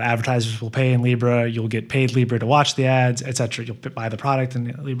model. The advertisers will pay in Libra. You'll get paid Libra to watch the ads, etc. You'll buy the product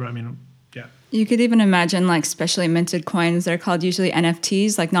in Libra. Yeah. You could even imagine like specially minted coins. They're called usually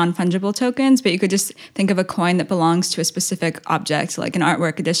NFTs, like non-fungible tokens, but you could just think of a coin that belongs to a specific object, like an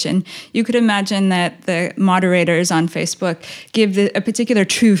artwork edition. You could imagine that the moderators on Facebook give a particular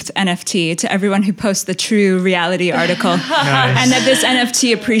truth NFT to everyone who posts the true reality article. Nice. And that this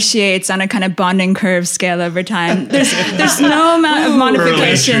NFT appreciates on a kind of bonding curve scale over time. There's no amount of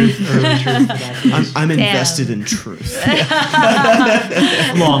modification. Early truth. I'm invested in truth.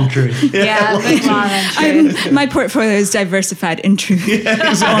 Long truth. Yeah. My portfolio is diversified in truth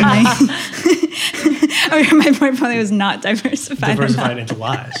only. My portfolio is not diversified. Diversified into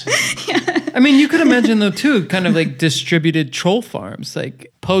lies. Yeah. You could imagine though too, kind of like distributed troll farms.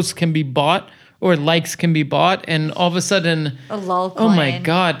 Like posts can be bought or likes can be bought, and all of a sudden, a lol coin. Oh my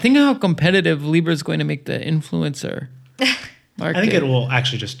God! Think of how competitive Libra is going to make the influencer market. I think it will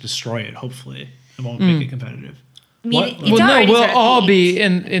actually just destroy it. Hopefully, it won't make it competitive. We'll all be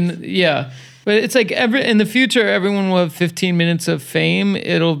in. But it's like in the future, everyone will have 15 minutes of fame.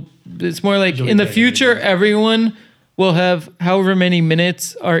 It's more like in the future, everyone will have however many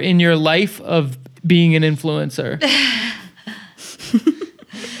minutes are in your life of being an influencer.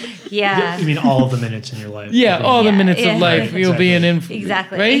 Yeah. You mean all of the minutes in your life? Yeah, all the minutes of life. You'll be an influencer.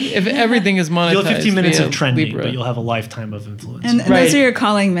 Exactly. Right? If everything is monetized. You'll have 15 minutes of trending, Libra. but you'll have a lifetime of influence. And those are your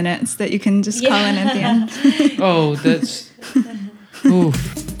calling minutes that you can just call in at the end. Oh, that's... Oof.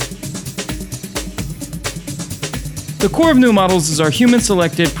 The core of New Models is our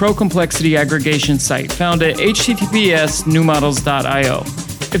human-selected pro-complexity aggregation site found at https://newmodels.io.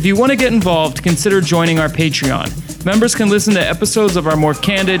 If you want to get involved, consider joining our Patreon. Members can listen to episodes of our more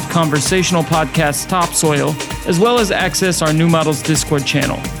candid, conversational podcast, Topsoil, as well as access our New Models Discord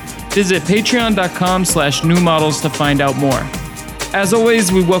channel. Visit patreon.com/newmodels to find out more. As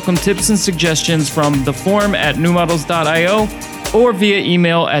always, we welcome tips and suggestions from the forum at newmodels.io or via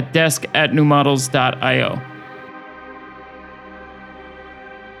email at desk@newmodels.io.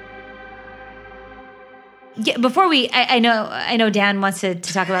 Yeah, before I know Dan wants to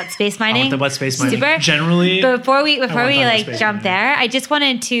talk about space mining. About space mining. Super. Generally, before we jump there, I just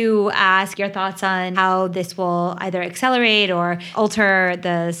wanted to ask your thoughts on how this will either accelerate or alter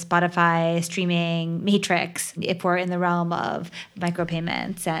the Spotify streaming matrix if we're in the realm of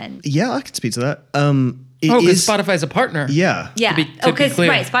micropayments and. Yeah, I can speak to that. Because Spotify's a partner. Yeah. Yeah. To be Because clear.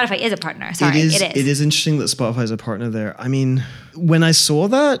 right, Spotify is a partner. Sorry, It is interesting that Spotify is a partner there. I mean, when I saw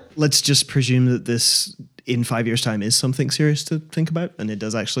that, let's just presume that this in 5 years' time is something serious to think about, and it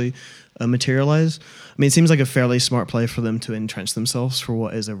does actually materialize. I mean, it seems like a fairly smart play for them to entrench themselves for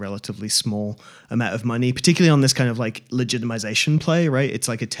what is a relatively small amount of money, particularly on this kind of like legitimization play, right? It's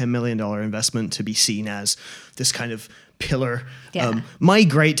like a $10 million investment to be seen as this kind of pillar. Yeah. My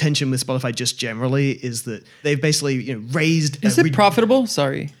great tension with Spotify just generally is that they've basically raised. Is it profitable?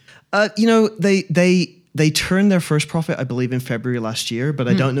 Sorry. They turned their first profit, I believe, in February last year, but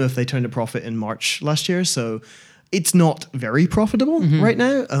I don't know if they turned a profit in March last year. So it's not very profitable right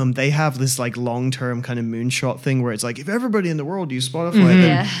now. They have this like long-term kind of moonshot thing where it's like, if everybody in the world used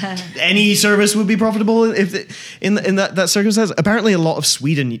Spotify, then any service would be profitable in that circumstance. Apparently, a lot of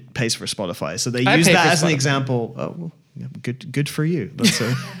Sweden pays for Spotify, so they use that as an example. Oh, well, yeah, good for you.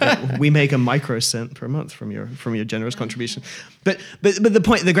 That's we make a microcent per month from your generous contribution. But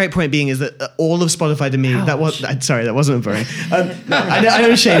the great point being is that all of Spotify to me, that wasn't a burn. I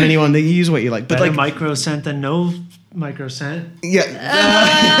don't shame anyone. That you use what you like, but better like microcent than no microcent. Yeah.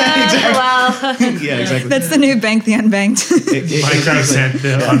 Exactly. Well. Yeah, exactly. That's the new bank, the unbanked. Microcent,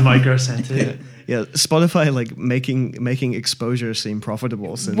 the unmicrocented. Yeah, Spotify like making exposure seem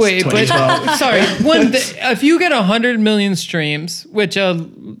profitable since Wait, 2012. but sorry. If you get 100 million streams, which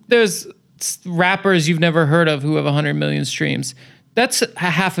there's rappers you've never heard of who have 100 million streams, that's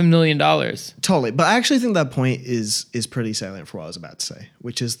 $500,000. Totally, but I actually think that point is pretty salient for what I was about to say,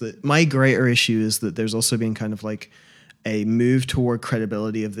 which is that my greater issue is that there's also been kind of like a move toward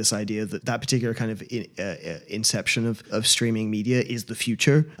credibility of this idea that particular kind of inception of streaming media is the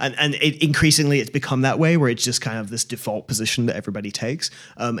future. And increasingly it's become that way, where it's just kind of this default position that everybody takes.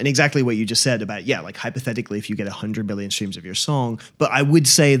 And exactly what you just said about, like hypothetically, if you get 100 billion streams of your song, but I would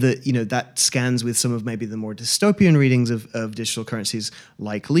say that, that scans with some of maybe the more dystopian readings of digital currencies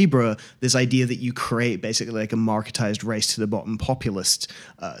like Libra, this idea that you create basically like a marketized race to the bottom populist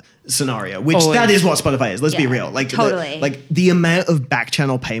scenario, which that is what Spotify is. Let's be real. Like totally. The amount of back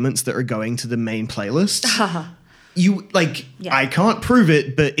channel payments that are going to the main playlist. I can't prove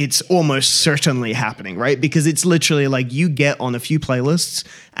it, but it's almost certainly happening, right? Because it's literally like you get on a few playlists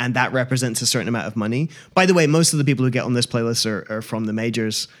and that represents a certain amount of money. By the way, most of the people who get on this playlist are from the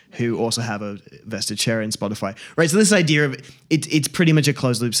majors who also have a vested share in Spotify, right? So this idea of it's pretty much a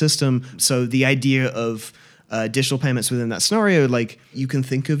closed loop system. So the idea of digital payments within that scenario, like you can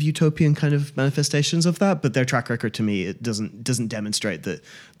think of utopian kind of manifestations of that, but their track record to me, it doesn't demonstrate that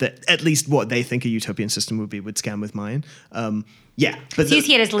at least what they think a utopian system would scan with mine. But so you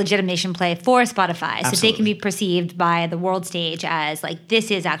see it as a legitimation play for Spotify, Absolutely. so they can be perceived by the world stage as like, this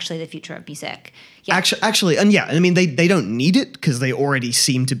is actually the future of music. Yeah. Actually, and I mean, they don't need it because they already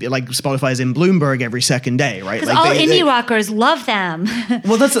seem to be like Spotify's in Bloomberg every second day, right? Because like all indie rockers love them.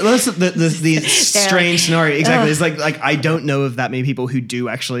 Well, that's the strange scenario. Exactly. Ugh. It's like I don't know of that many people who do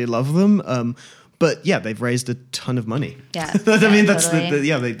actually love them. But yeah, they've raised a ton of money. Yeah, I mean, that's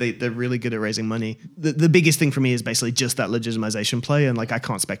totally. they're really good at raising money. The biggest thing for me is basically just that legitimization play, and like I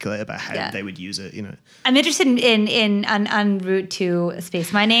can't speculate about how they would use it. I'm interested in en route to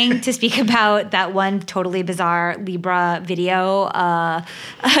space mining to speak about that one totally bizarre Libra video.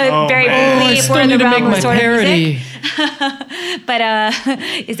 Very briefly, I still need to make my parody. But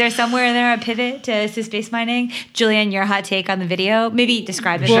is there somewhere in there a pivot to space mining? Julian, your hot take on the video? Maybe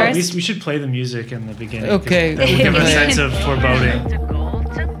describe it first. We should play the music in the beginning. Okay. That will give a sense of foreboding.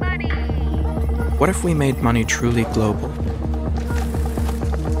 What if we made money truly global,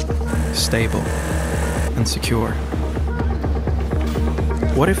 stable, and secure?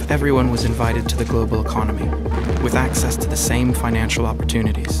 What if everyone was invited to the global economy with access to the same financial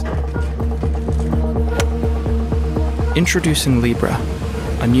opportunities? Introducing Libra,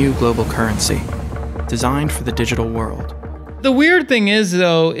 a new global currency designed for the digital world. The weird thing is,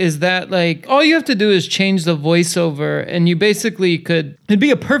 though, is that like all you have to do is change the voiceover and you basically it'd be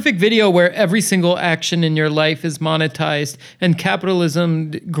a perfect video where every single action in your life is monetized and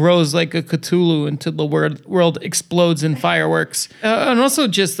capitalism grows like a Cthulhu until the world explodes in fireworks. And also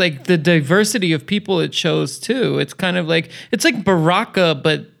just like the diversity of people it shows too. It's kind of like, it's like Baraka,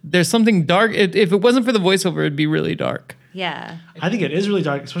 but there's something dark. If it wasn't for the voiceover, it'd be really dark. Yeah. I think it is really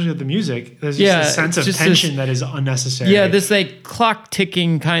dark, especially with the music. There's just a sense of tension that is unnecessary. Yeah, this like clock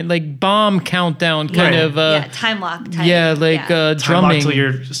ticking kind, like bomb countdown kind of. Time lock. Drumming.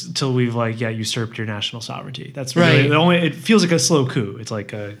 Till we've usurped your national sovereignty. That's right. Really it feels like a slow coup. It's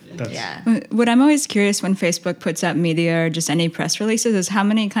like What I'm always curious when Facebook puts out media or just any press releases is how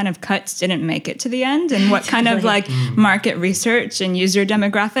many kind of cuts didn't make it to the end, and what kind of market research and user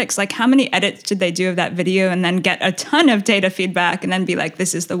demographics, like how many edits did they do of that video and then get a ton of data feedback and then be like,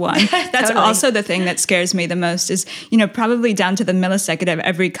 this is the one. That's also the thing that scares me the most is, probably down to the millisecond of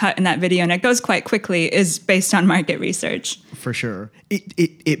every cut in that video, and it goes quite quickly, is based on market research. For sure.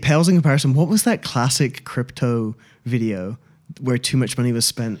 It pales in comparison. What was that classic crypto video where too much money was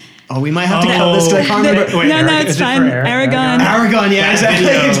spent? Oh, we might have to cut this because I can't remember. Wait, no, it's fine. Aragon, yeah, exactly.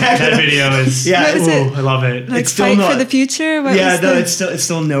 That video is, I love it. Like it's still Fight not, for the Future? It's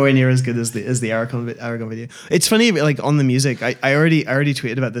still nowhere near as good as the Aragon video. It's funny, like on the music, I already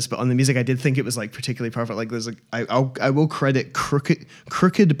tweeted about this, but on the music, I did think it was like particularly perfect. Like there's I will credit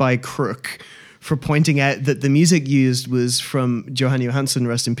Crooked by Crook for pointing out that the music used was from Johan Johansson,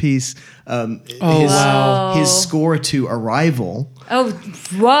 rest in peace. His score to Arrival. Oh,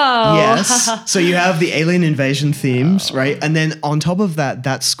 whoa. Yes. So you have the alien invasion themes, right? And then on top of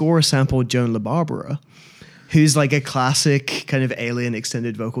that score sampled Joan LaBarbera, who's like a classic kind of alien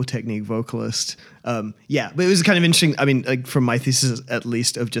extended vocal technique vocalist. But it was kind of interesting. I mean, like from my thesis, at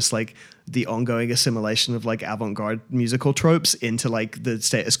least, of just like the ongoing assimilation of like avant-garde musical tropes into like the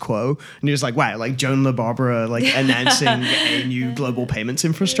status quo. And you're just like, wow, like Joan LaBarbera, like announcing a new global payments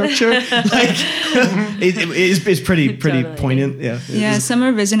infrastructure. Like it's pretty Totally. poignant. Yeah. Some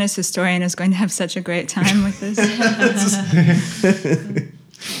revisionist historian is going to have such a great time with this.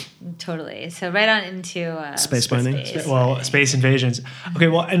 Totally. So right on into space mining. Space invasions. Okay.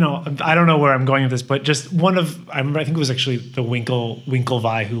 Well, I don't know where I'm going with this, but just I remember, I think it was actually the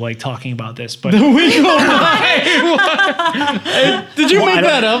Winklevi who liked talking about this. But the Winklevi. Did you make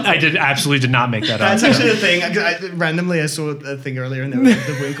that up? I absolutely did not make that up. That's actually a thing. I saw a thing earlier, and there was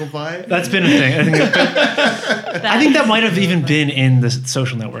the Winklevi. That's been a thing. I think that might have even been in the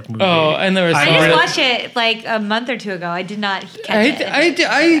Social Network movie. Oh, and there was. I just watched it like a month or two ago. I did not catch it.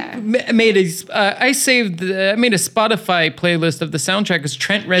 I made a Spotify playlist of the soundtrack because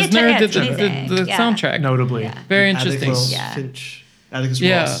Trent Reznor did the soundtrack. Notably. Very interesting. Atticus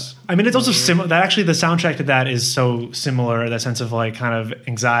Ross. I mean, it's also similar. That actually, the soundtrack to that is so similar. That sense of like kind of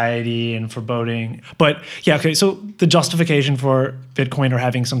anxiety and foreboding. But yeah, okay. So the justification for Bitcoin or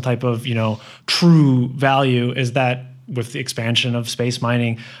having some type of true value is that with the expansion of space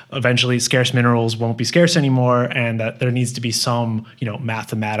mining, eventually scarce minerals won't be scarce anymore, and that there needs to be some,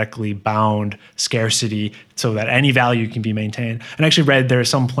 mathematically bound scarcity so that any value can be maintained. And I actually read there's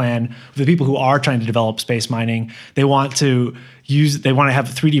some plan for the people who are trying to develop space mining. They want to have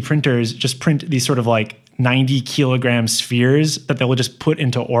 3D printers just print these sort of like 90 kilogram spheres that they will just put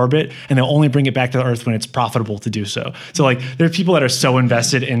into orbit, and they'll only bring it back to the Earth when it's profitable to do so. So like there are people that are so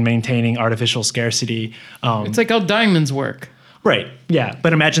invested in maintaining artificial scarcity. It's like how diamonds work. Right. Yeah.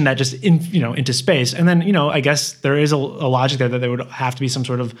 But imagine that just into space. And then, I guess there is a logic there that there would have to be some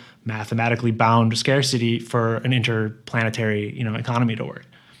sort of mathematically bound scarcity for an interplanetary, economy to work.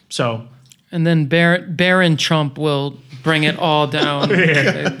 So. And then Baron Trump will bring it all down.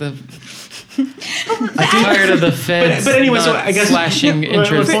 I'm tired of the feds. But anyway, so I guess slashing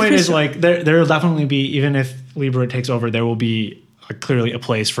interest. The point is like there will definitely be, even if Libra takes over, there will be clearly a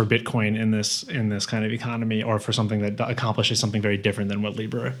place for Bitcoin in this kind of economy, or for something that accomplishes something very different than what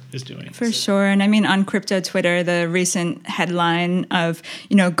Libra is doing. For sure. And I mean, on crypto Twitter, the recent headline of,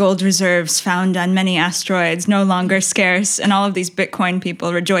 gold reserves found on many asteroids, no longer scarce, and all of these Bitcoin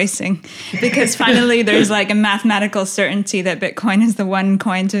people rejoicing because finally there's like a mathematical certainty that Bitcoin is the one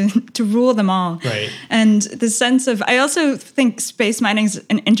coin to rule them all. Right. And the sense of, I also think space mining is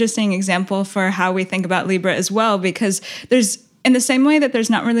an interesting example for how we think about Libra as well, because in the same way that there's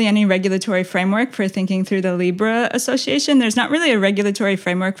not really any regulatory framework for thinking through the Libra Association, there's not really a regulatory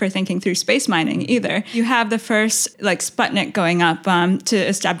framework for thinking through space mining either. You have the first Sputnik going up to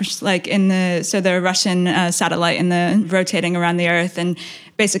establish the Russian satellite rotating around the Earth and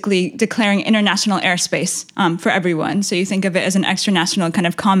basically declaring international airspace for everyone. So you think of it as an extranational kind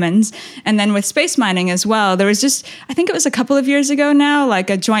of commons. And then with space mining as well, there was just, I think it was a couple of years ago now,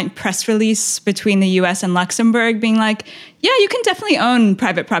 like a joint press release between the US and Luxembourg being like, yeah, you can definitely own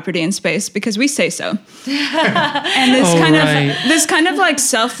private property in space because we say so. And this kind of like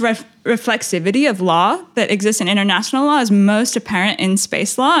reflexivity of law that exists in international law is most apparent in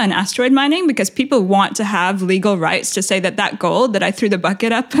space law and asteroid mining, because people want to have legal rights to say that that gold that I threw the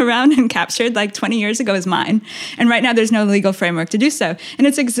bucket up around and captured like 20 years ago is mine. And right now there's no legal framework to do so. And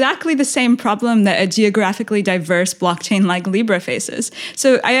it's exactly the same problem that a geographically diverse blockchain like Libra faces.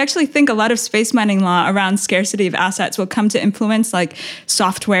 So I actually think a lot of space mining law around scarcity of assets will come to influence like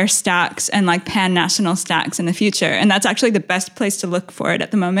software stacks and like pan-national stacks in the future. And that's actually the best place to look for it at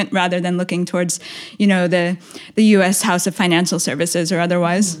the moment, rather than looking towards, the U.S. House of Financial Services or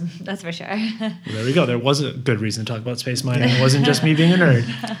otherwise. That's for sure. Well, there we go. There was a good reason to talk about space mining. It wasn't just me being a nerd.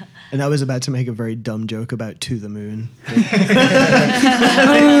 And I was about to make a very dumb joke about To the Moon. I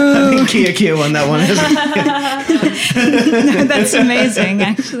think Kia won that one. No, that's amazing,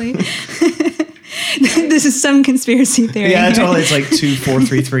 actually. This is some conspiracy theory. Yeah, totally. It's like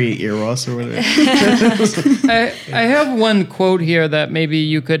 2433 Eros or whatever. I have one quote here that maybe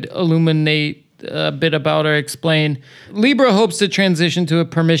you could illuminate a bit about or explain. Libra hopes to transition to a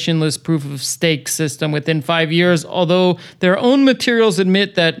permissionless proof of stake system within 5 years, although their own materials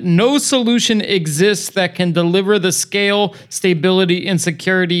admit that no solution exists that can deliver the scale, stability, and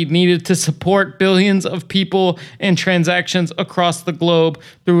security needed to support billions of people and transactions across the globe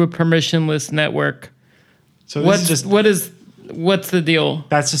through a permissionless network. So What's the deal?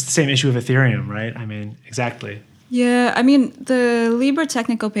 That's just the same issue of Ethereum, right? I mean, exactly. Yeah, I mean, the Libra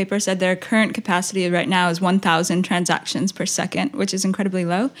technical paper said their current capacity right now is 1,000 transactions per second, which is incredibly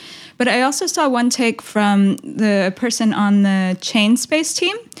low. But I also saw one take from the person on the Chainspace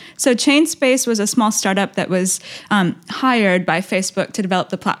team. So Chainspace was a small startup that was hired by Facebook to develop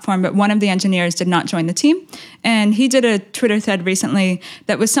the platform, but one of the engineers did not join the team. And he did a Twitter thread recently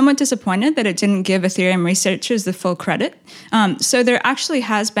that was somewhat disappointed that it didn't give Ethereum researchers the full credit. So there actually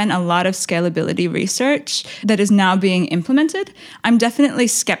has been a lot of scalability research that is now being implemented. I'm definitely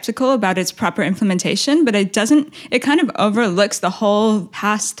skeptical about its proper implementation, but it kind of overlooks the whole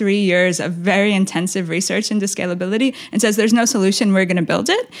past 3 years of very intensive research into scalability and says there's no solution, we're going to build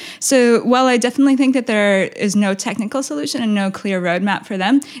it. So while I definitely think that there is no technical solution and no clear roadmap for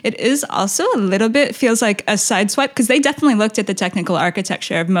them, it is also a little bit feels like a sideswipe, because they definitely looked at the technical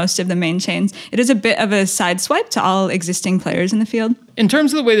architecture of most of the main chains. It is a bit of a sideswipe to all existing players in the field. In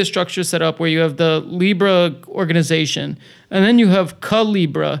terms of the way the structure is set up, where you have the Libra organization and then you have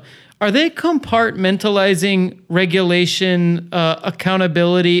Calibra, are they compartmentalizing regulation,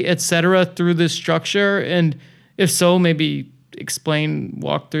 accountability, etc., through this structure? And if so, maybe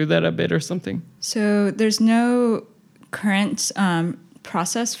walk through that a bit or something. So there's no current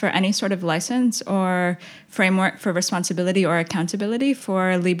process for any sort of license or framework for responsibility or accountability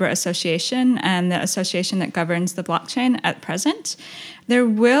for Libra Association and the association that governs the blockchain at present. There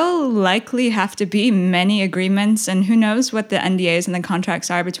will likely have to be many agreements, and who knows what the NDAs and the contracts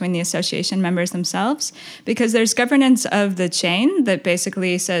are between the association members themselves, because there's governance of the chain that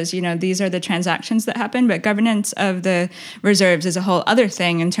basically says, these are the transactions that happen, but governance of the reserves is a whole other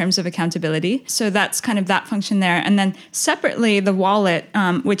thing in terms of accountability. So that's kind of that function there. And then separately, the wallet,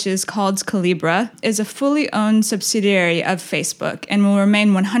 which is called Calibra, is a fully owned subsidiary of Facebook and will remain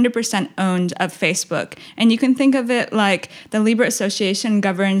 100% owned of Facebook. And you can think of it like the Libra Association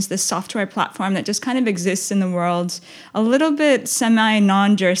governs this software platform that just kind of exists in the world a little bit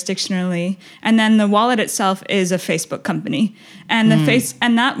semi-non-jurisdictionally. And then the wallet itself is a Facebook company. And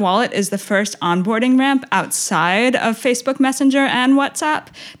and that wallet is the first onboarding ramp outside of Facebook Messenger and WhatsApp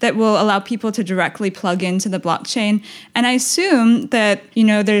that will allow people to directly plug into the blockchain. And I assume that,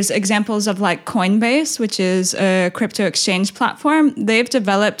 there's examples of like Coinbase, which is a crypto exchange platform. They've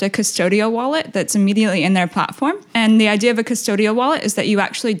developed a custodial wallet that's immediately in their platform. And the idea of a custodial wallet is that you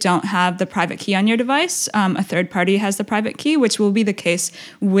actually don't have the private key on your device. A third party has the private key, which will be the case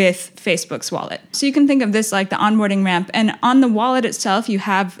with Facebook's wallet. So you can think of this like the onboarding ramp. And on the wallet itself, you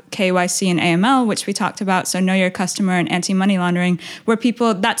have KYC and AML, which we talked about. So know your customer and anti-money laundering,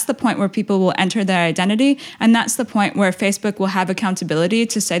 that's the point where people will enter their identity. And that's the point where Facebook will have accountability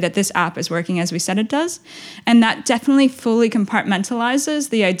to say that this app is working as we said it does. And that definitely fully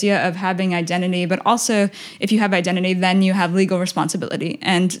compartmentalizes the idea of having identity. But also, if you have identity, then you have legal responsibility.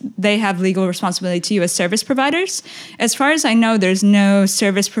 And they have legal responsibility to you as service providers. As far as I know, there's no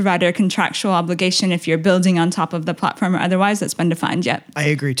service provider contractual obligation if you're building on top of the platform or otherwise that's been defined yet. I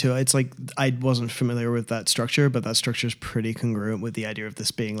agree too. It's like I wasn't familiar with that structure, but that structure is pretty congruent with the idea of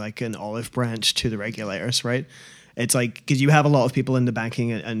this being like an olive branch to the regulators, right? It's like, because you have a lot of people in the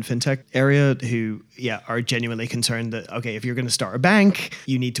banking and fintech area who, are genuinely concerned that, okay, if you're going to start a bank,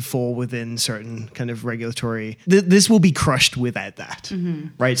 you need to fall within certain kind of regulatory, this will be crushed without that,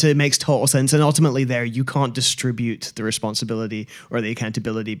 right? So it makes total sense. And ultimately there, you can't distribute the responsibility or the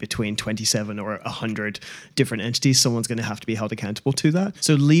accountability between 27 or 100 different entities. Someone's going to have to be held accountable to that.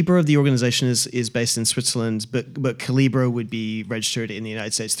 So Libra, the organization, is based in Switzerland, but Calibra would be registered in the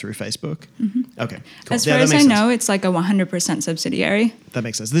United States through Facebook. Okay, cool. As far as I know, it's like a 100% subsidiary. That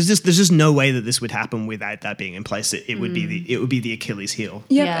makes sense. There's just no way that this would happen without that being in place. It would be the Achilles heel.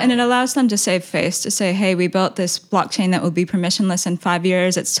 Yep, Yeah. and it allows them to save face, to say, hey, we built this blockchain that will be permissionless in 5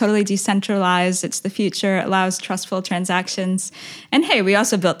 years. It's totally decentralized. It's the future. It allows trustful transactions. And hey, we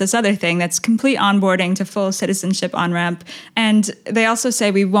also built this other thing that's complete onboarding to full citizenship on-ramp. And they also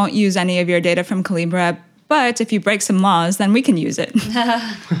say we won't use any of your data from Calibra, but if you break some laws, then we can use it.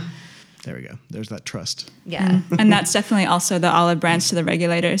 There we go. There's that trust. Yeah. And that's definitely also the olive branch to the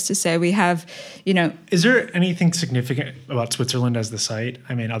regulators, to say we have, Is there anything significant about Switzerland as the site?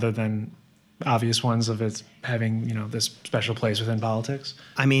 I mean, other than obvious ones of it having, this special place within politics?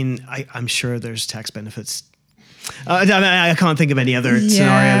 I mean, I'm sure there's tax benefits. I can't think of any other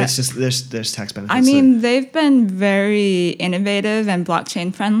scenario. It's just there's tax benefits. I mean, they've been very innovative and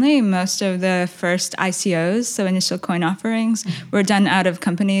blockchain friendly. Most of the first ICOs, so initial coin offerings, were done out of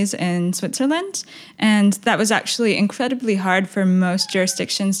companies in Switzerland. And that was actually incredibly hard for most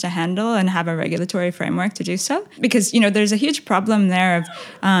jurisdictions to handle and have a regulatory framework to do so. Because, there's a huge problem there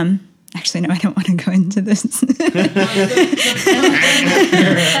of... Actually, no, I don't want to go into this.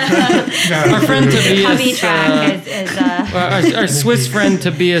 Our friend Tobias, Track is our Swiss friend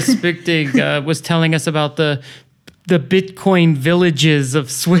Tobias Spichtig was telling us about the Bitcoin villages of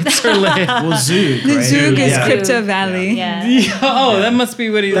Switzerland. well, Zug, The right? Zug is Yeah. Crypto Valley. Yeah. Oh, that must be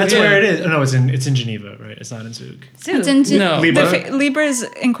what he. That's where it is. No, it's in Geneva, right? It's not in Zug. It's in No. Libra? Libra is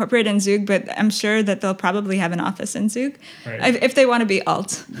incorporated in Zug, but I'm sure that they'll probably have an office in Zug Right. if they want to be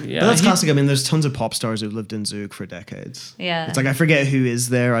alt. Yeah, But that's classic. I mean, there's tons of pop stars who've lived in Zug for decades. Yeah. It's like, I forget who is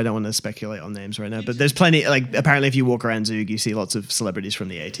there. I don't want to speculate on names right now, but there's plenty. Like, apparently, if you walk around Zug, you see lots of celebrities from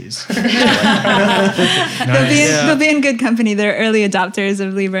the 80s. They'll be in good company. They're early adopters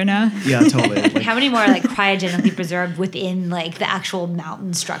of Libra now. Yeah, totally. Like, How many more like cryogenically preserved within like the actual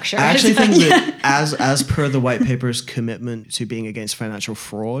mountain structure? I actually think that as per the white paper's commitment to being against financial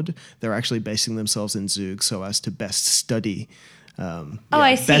fraud, they're actually basing themselves in Zug so as to best study.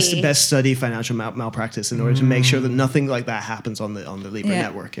 I see. Best study financial malpractice in order to make sure that nothing like that happens on the Libra Yeah.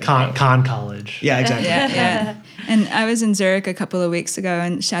 network. Yeah. Con College. Yeah, exactly. Yeah. And I was in Zurich a couple of weeks ago,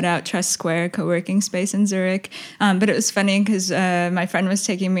 and shout out Trust Square co-working space in Zurich. But it was funny because my friend was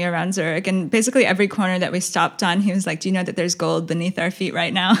taking me around Zurich, and basically every corner that we stopped on, he was like, do you know that there's gold beneath our feet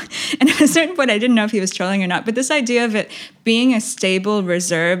right now? And at a certain point, I didn't know if he was trolling or not, but this idea of it being a stable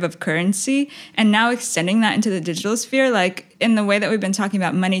reserve of currency and now extending that into the digital sphere, like in the way that we've been talking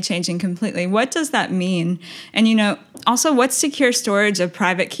about money changing completely, what does that mean? And, also what's secure storage of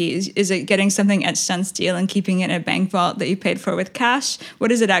private keys? Is it getting something etched on steel and keeping it in a bank vault that you paid for with cash? What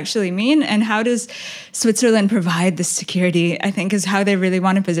does it actually mean? And how does Switzerland provide this security, I think, is how they really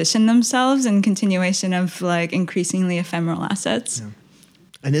want to position themselves in continuation of like increasingly ephemeral assets. Yeah.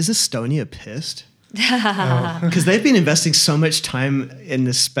 And is Estonia pissed? Because they've been investing so much time in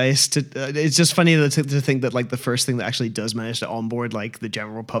this space. It's just funny to think that like the first thing that actually does manage to onboard like the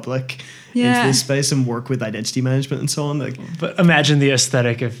general public into this space and work with identity management and so on. Like, But imagine the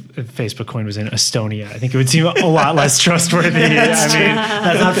aesthetic if Facebook coin was in Estonia. I think it would seem a lot less trustworthy. I mean, that's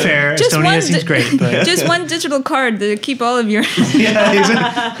not fair. Just Estonia one seems great, but just one digital card to keep all of your... yeah,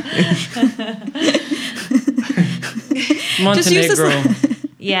 exactly. Montenegro.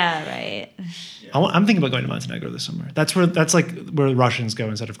 Yeah, right. I'm thinking about going to Montenegro this summer. That's like where Russians go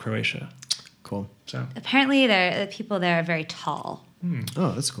instead of Croatia. Cool. So Apparently, the people there are very tall.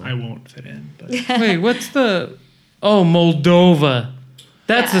 Oh, that's cool. I won't fit in. But Wait, what's the? Oh, Moldova.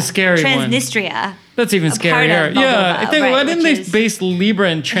 That's the scary one. Transnistria. That's even A part scarier. of Yeah, I Moldova, think why right, didn't which they is- base Libra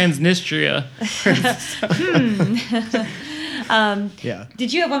in Transnistria? Yeah.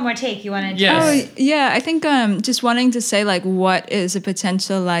 Did you have one more take you wanted? Yes. Oh, yeah. I think just wanting to say, like, what is a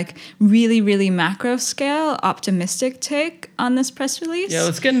potential, like, really, really macro scale, optimistic take on this press release? Yeah,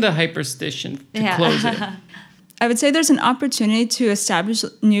 let's get into hyperstition to close it. I would say there's an opportunity to establish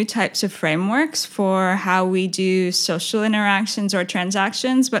new types of frameworks for how we do social interactions or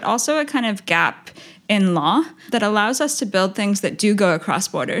transactions, but also a kind of gap in law that allows us to build things that do go across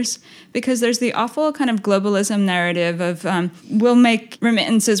borders. Because there's the awful kind of globalism narrative of we'll make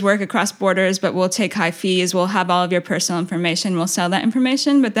remittances work across borders, but we'll take high fees, we'll have all of your personal information, we'll sell that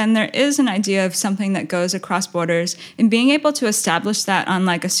information. But then there is an idea of something that goes across borders, and being able to establish that on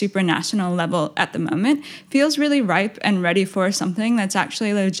like a supranational level at the moment feels really ripe and ready for something that's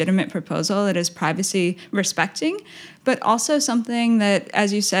actually a legitimate proposal that is privacy respecting, but also something that,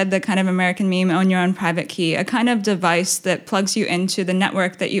 as you said, the kind of American meme, own your own private key, a kind of device that plugs you into the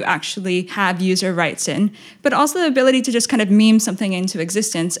network that you actually have user rights in, but also the ability to just kind of meme something into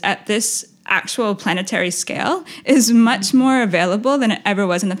existence at this actual planetary scale is much more available than it ever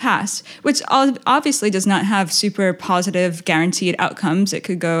was in the past, which obviously does not have super positive guaranteed outcomes. It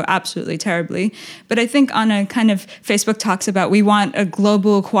could go absolutely terribly. But I think on a kind of Facebook talks about we want a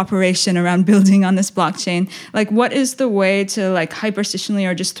global cooperation around building on this blockchain. Like, what is the way to like hyperstitionally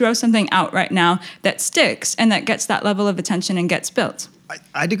or just throw something out right now that sticks and that gets that level of attention and gets built?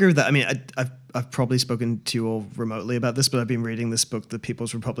 I'd agree with that. I mean, I've probably spoken to you all remotely about this, but I've been reading this book, The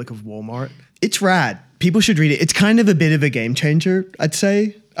People's Republic of Walmart. It's rad. People should read it. It's kind of a bit of a game changer, I'd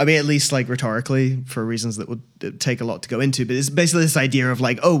say. I mean, at least like rhetorically, for reasons that would take a lot to go into. But it's basically this idea of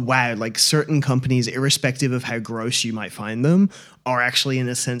like, oh, wow, like certain companies, irrespective of how gross you might find them, are actually, in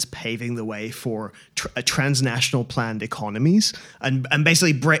a sense, paving the way for transnational planned economies and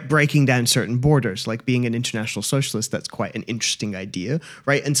basically breaking down certain borders. Like being an international socialist, that's quite an interesting idea,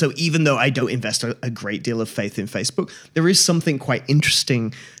 right? And so even though I don't invest a great deal of faith in Facebook, there is something quite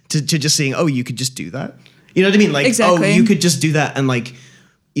interesting to just seeing, oh, you could just do that. You know what I mean? Like, exactly. Oh, you could just do that and like,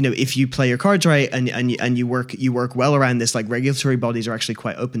 you know, if you play your cards right and you work well around this, like regulatory bodies are actually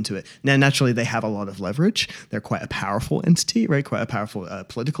quite open to it. Now, naturally, they have a lot of leverage. They're quite a powerful entity, right? Quite a powerful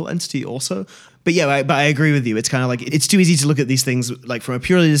political entity also. But yeah, I agree with you. It's kind of like, it's too easy to look at these things like from a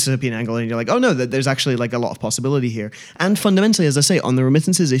purely dystopian angle and you're like, oh no, there's actually like a lot of possibility here. And fundamentally, as I say, on the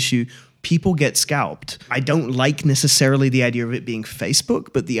remittances issue, people get scalped. I don't like necessarily the idea of it being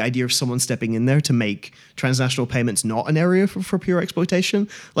Facebook, but the idea of someone stepping in there to make transnational payments not an area for pure exploitation,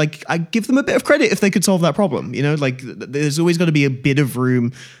 like I give them a bit of credit if they could solve that problem. You know, like there's always got to be a bit of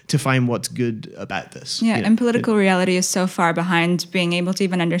room to find what's good about this. Yeah, you know? and political reality is so far behind being able to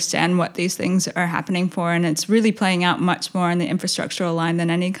even understand what these things are happening for, and it's really playing out much more on the infrastructural line than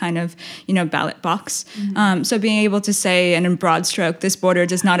any kind of, you know, ballot box. Mm-hmm. So being able to say, and in broad stroke, this border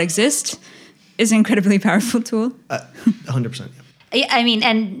does not exist, is an incredibly powerful tool. 100%. Yeah. I mean,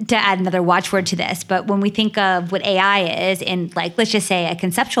 and to add another watchword to this, but when we think of what AI is in, like, let's just say a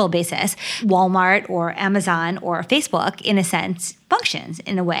conceptual basis, Walmart or Amazon or Facebook, in a sense, functions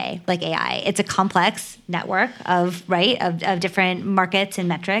in a way like AI. It's a complex network of different markets and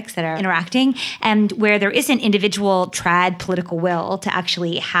metrics that are interacting, and where there isn't individual trad political will to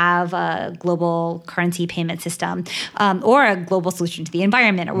actually have a global currency payment system or a global solution to the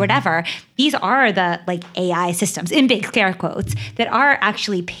environment or whatever. These are the like AI systems in big scare quotes that are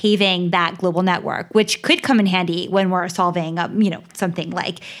actually paving that global network, which could come in handy when we're solving something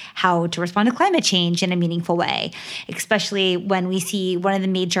like how to respond to climate change in a meaningful way, especially when we see one of the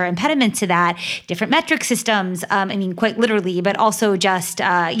major impediments to that, different metric systems, I mean, quite literally, but also just,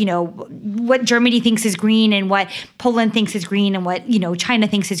 what Germany thinks is green and what Poland thinks is green and what, China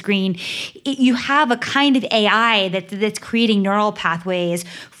thinks is green. You have a kind of AI that's creating neural pathways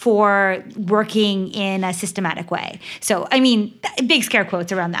for working in a systematic way. So, I mean, big scare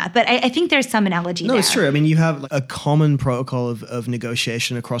quotes around that, but I think there's some analogy there. No, it's true. I mean, you have a common protocol of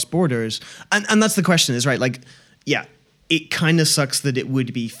negotiation across borders. And that's the question is, right? Like, yeah, it kind of sucks that it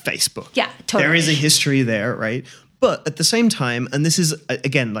would be Facebook. Yeah, totally. There is a history there, right? But at the same time, and this is,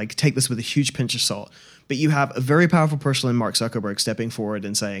 again, like take this with a huge pinch of salt, but you have a very powerful person in Mark Zuckerberg stepping forward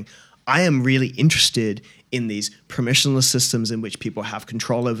and saying, I am really interested in these permissionless systems in which people have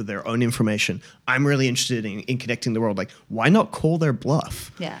control over their own information. I'm really interested in connecting the world. Like, why not call their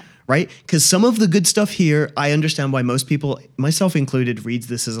bluff? Yeah. Right? Because some of the good stuff here, I understand why most people, myself included, reads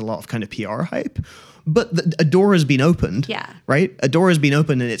this as a lot of kind of PR hype. But a door has been opened, right? A door has been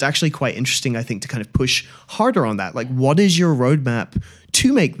opened, and it's actually quite interesting, I think, to kind of push harder on that. Like, what is your roadmap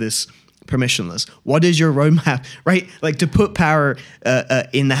to make this permissionless? What is your roadmap, right? Like, to put power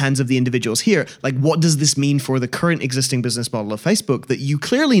in the hands of the individuals here. Like, what does this mean for the current existing business model of Facebook that you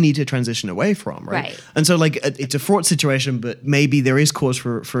clearly need to transition away from, right? And so, like, it's a fraught situation, but maybe there is cause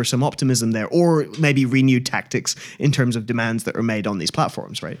for some optimism there, or maybe renewed tactics in terms of demands that are made on these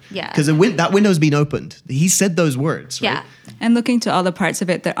platforms, right? Yeah. Because that window's been opened. He said those words, right? Yeah. And looking to all the parts of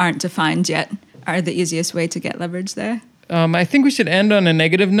it that aren't defined yet are the easiest way to get leverage there. I think we should end on a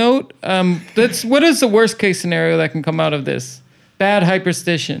negative note. What is the worst case scenario that can come out of this? Bad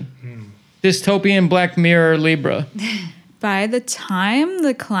hyperstition. Dystopian Black Mirror Libra. By the time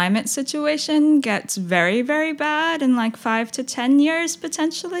the climate situation gets very, very bad in like 5 to 10 years,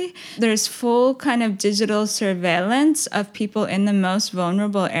 potentially, there's full kind of digital surveillance of people in the most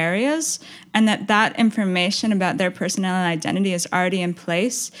vulnerable areas, and that information about their personality and identity is already in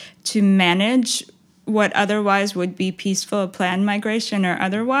place to manage what otherwise would be peaceful planned migration or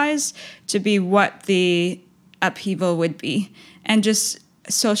otherwise to be what the upheaval would be. And just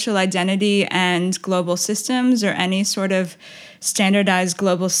social identity and global systems, or any sort of standardized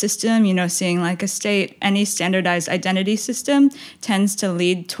global system, seeing like a state, any standardized identity system tends to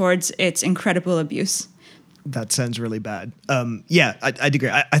lead towards its incredible abuse. That sounds really bad. I'd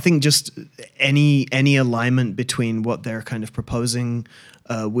agree. I think just any alignment between what they're kind of proposing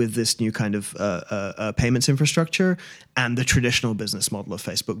with this new kind of payments infrastructure and the traditional business model of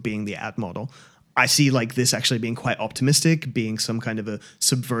Facebook being the ad model, I see like this actually being quite optimistic, being some kind of a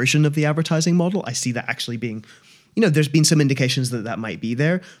subversion of the advertising model. I see that actually being, there's been some indications that might be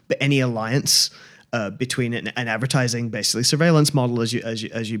there, but any alliance between an advertising, basically surveillance model, as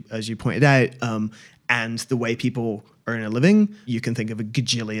you pointed out, and the way people earn a living, you can think of a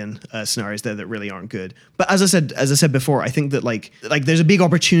gajillion scenarios there that really aren't good. But as I said before, I think that like there's a big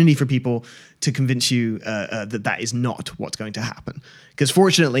opportunity for people to convince you that is not what's going to happen. Because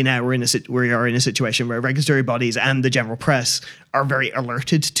fortunately now we are in a situation where regulatory bodies and the general press are very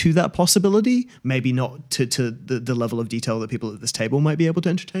alerted to that possibility. Maybe not to the level of detail that people at this table might be able to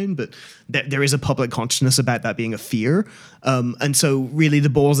entertain, but there is a public consciousness about that being a fear. And so really the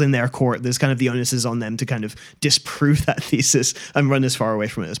ball's in their court. There's kind of the onus is on them to kind of disprove that thesis and run as far away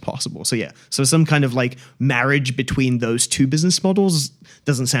from it as possible. So some kind of like marriage between those two business models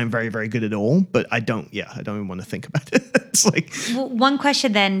doesn't sound very, very good at all, but I don't even want to think about it. It's like... Well, one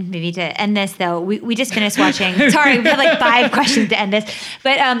question then, maybe to end this though, we just finished watching, sorry, we have like 5 questions to end this,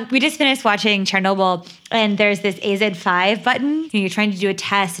 but we just finished watching Chernobyl, and there's this AZ5 button. You're trying to do a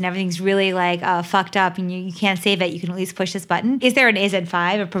test and everything's really like fucked up and you can't save it. You can at least push this button. Is there an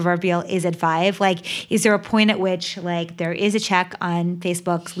AZ5, a proverbial AZ5? Like, is there a point at which like there is a check on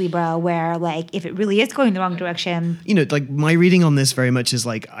Facebook's Libra where like if it really is going the wrong direction? Like my reading on this very much is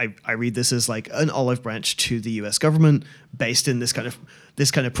like I read this as like an olive branch to the US government based in this kind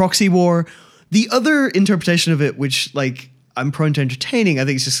of proxy war. The other interpretation of it, which like I'm prone to entertaining, I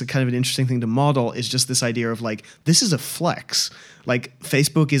think it's just a kind of an interesting thing to model, is just this idea of like, this is a flex. Like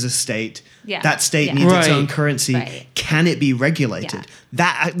Facebook is a state. Yeah. That state needs its own currency. Right. Can it be regulated?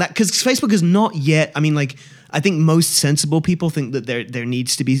 Yeah. That because Facebook is not yet, I mean, like, I think most sensible people think that there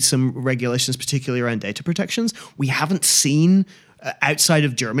needs to be some regulations, particularly around data protections. We haven't seen outside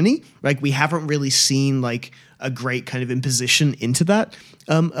of Germany, like we haven't really seen like a great kind of imposition into that.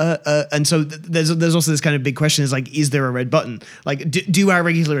 And so there's also this kind of big question is like, is there a red button? Like, do our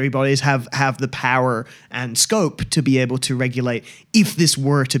regulatory bodies have the power and scope to be able to regulate if this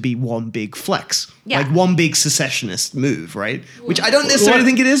were to be one big flex? Yeah. Like one big secessionist move, right? Which I don't necessarily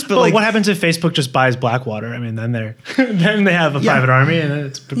think it is, but like... what happens if Facebook just buys Blackwater? I mean, then they have a private army and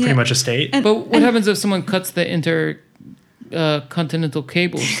it's pretty much a state. But what happens if someone cuts the continental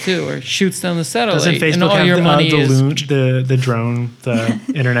cables too, or shoots down the satellite? Doesn't Facebook and all have your money the drone, the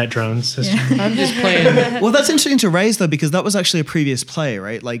internet drone system? Yeah. I'm just playing. Well, that's interesting to raise though, because that was actually a previous play,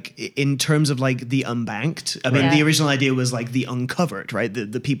 right? Like in terms of like the unbanked. I mean, the original idea was like the uncovered, right?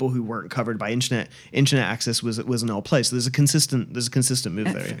 The people who weren't covered by internet access was an old play. So there's a consistent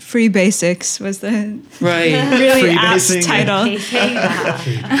move there. Free Basics was the really apt title.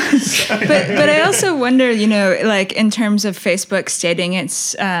 But I also wonder, like in terms of Facebook stating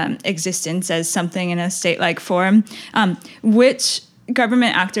its existence as something in a state-like form, which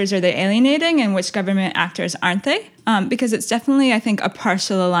government actors are they alienating and which government actors aren't they? Because it's definitely, I think, a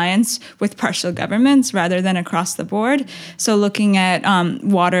partial alliance with partial governments rather than across the board. So looking at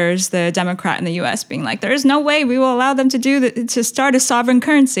Waters, the Democrat in the U.S., being like, there is no way we will allow them to start a sovereign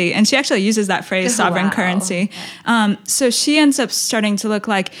currency. And she actually uses that phrase, sovereign currency. So she ends up starting to look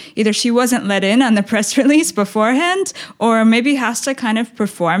like either she wasn't let in on the press release beforehand, or maybe has to kind of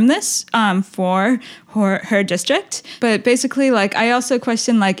perform this for her district. But basically, like, I also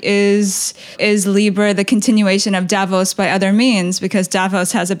question, like, is Libra the continuation of Davos by other means, because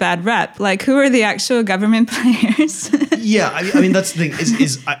Davos has a bad rep? Like, who are the actual government players? Yeah, I mean, that's the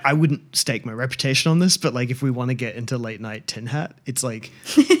thing. I wouldn't stake my reputation on this, but like, if we want to get into late night tin hat, it's like,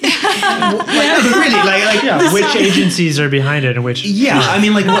 really, which agencies are behind it and which? Yeah, I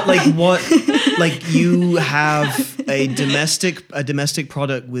mean, what you have a domestic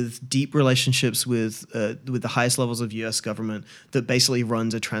product with deep relationships with the highest levels of U.S. government that basically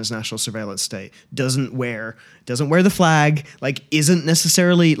runs a transnational surveillance state, doesn't wear the flag, like isn't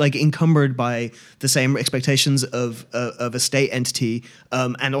necessarily like encumbered by the same expectations of a state entity,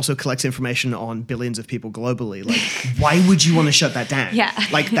 and also collects information on billions of people globally. Like, why would you want to shut that down? Yeah.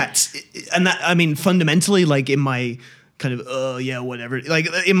 Like I mean, fundamentally, like in my kind of whatever, like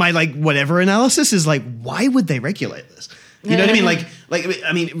in my like whatever analysis is like, why would they regulate this? You know what I mean? Like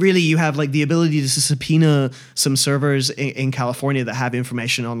I mean, really, you have like the ability to subpoena some servers in California that have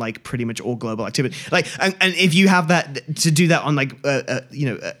information on like pretty much all global activity. Like, and if you have that to do that on like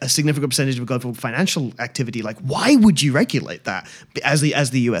a significant percentage of global financial activity, like why would you regulate that as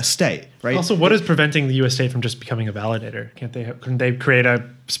the U.S. state, right? Also, what is preventing the U.S. state from just becoming a validator? Couldn't they create a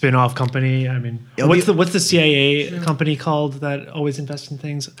spin-off company? I mean, what's the CIA company called that always invests in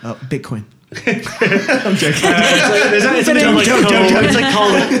things? Bitcoin. I'm joking. It's like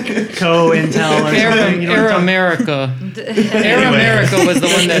called Co-Intel or something. Air America. Air America was the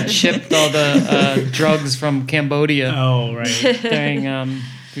one that shipped all the drugs from Cambodia Oh, right. during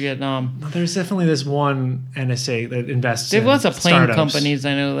Vietnam. There's definitely this one NSA that invests There in was a plane startups. companies,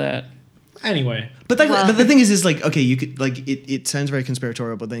 I know that. Anyway. But the thing is like, okay, you could like it sounds very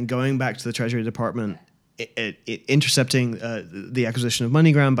conspiratorial, but then going back to the Treasury Department, it intercepting the acquisition of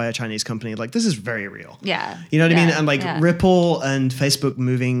MoneyGram by a Chinese company, like this is very real. Yeah. You know what I mean? Yeah. And like Yeah. Ripple and Facebook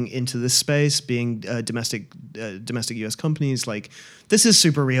moving into this space, being domestic U.S. companies, like this is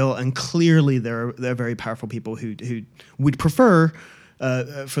super real. And clearly they're very powerful people who would prefer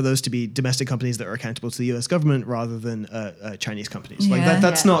for those to be domestic companies that are accountable to the U.S. government rather than Chinese companies. Like Yeah.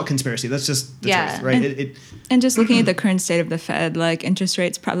 that's Yeah. not conspiracy. That's just the Yeah. truth, right? And just looking at the current state of the Fed, like interest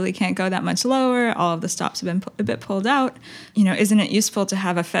rates probably can't go that much lower. All of the stops have been a bit pulled out. You know, isn't it useful to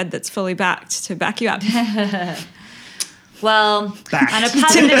have a Fed that's fully backed to back you up? Well, Backed. on a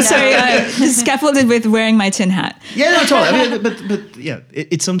positive note, Sorry, scaffolded with wearing my tin hat. Yeah, no, totally. I mean, but yeah,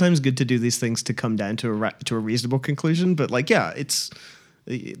 it's sometimes good to do these things to come down to a reasonable conclusion. But like, yeah,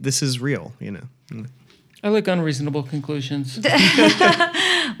 this is real, you know. I like unreasonable conclusions.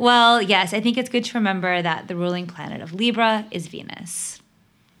 well, yes, I think it's good to remember that the ruling planet of Libra is Venus.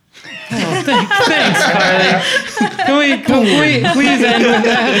 Thanks, Carly. Can we please end with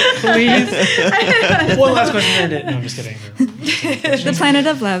that, please? One last question. No, I'm just kidding. The planet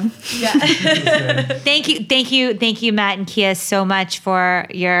of love. Thank you, Matt and Kia, so much for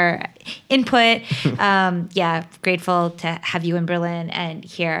your input. Grateful to have you in Berlin and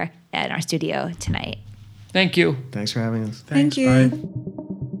here at our studio tonight. Thank you. Thanks for having us. Thank you. Bye.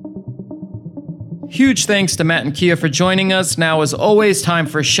 Huge thanks to Matt and Kia for joining us. Now, as always, time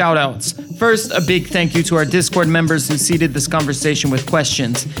for shout-outs. First, a big thank you to our Discord members who seeded this conversation with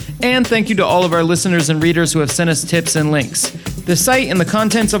questions. And thank you to all of our listeners and readers who have sent us tips and links. The site and the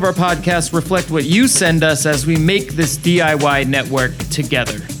contents of our podcast reflect what you send us as we make this DIY network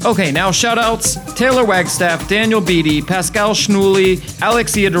together. Okay, now shout-outs. Taylor Wagstaff, Daniel Beatty, Pascal Schnouli,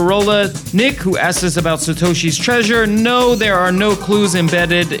 Alex Iadarola, Nick, who asked us about Satoshi's treasure. No, there are no clues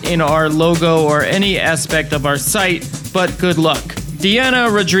embedded in our logo or any aspect of our site, but good luck.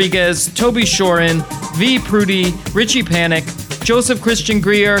 Deanna Rodriguez, Toby Shorin, V. Prudy, Richie Panic, Joseph Christian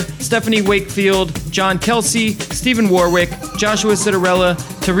Greer, Stephanie Wakefield, John Kelsey, Stephen Warwick, Joshua Citarella,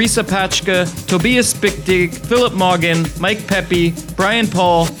 Teresa Pachka, Tobias Spickdig, Philip Morgan, Mike Pepe, Brian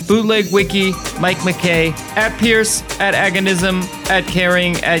Paul, Bootleg Wiki, Mike McKay, at Pierce, at Agonism, at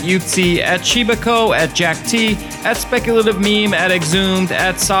Caring, at Utsi, at Shibako, at Jack T, at Speculative Meme, at Exhumed,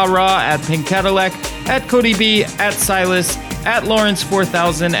 at Sarah, at Pink Cadillac, at Cody B, at Silas, at Lawrence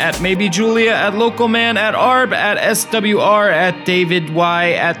 4000, at Maybe Julia, at Local Man, at Arb, at SWR, at David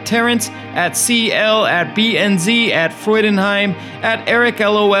Y, at Terrence, at CL, at BNZ, at Freudenheim, at Eric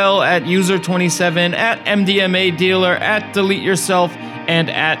LOL, at User27, at MDMA Dealer, at Delete Yourself, and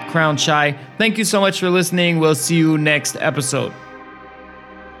at Crown Shy. Thank you so much for listening. We'll see you next episode.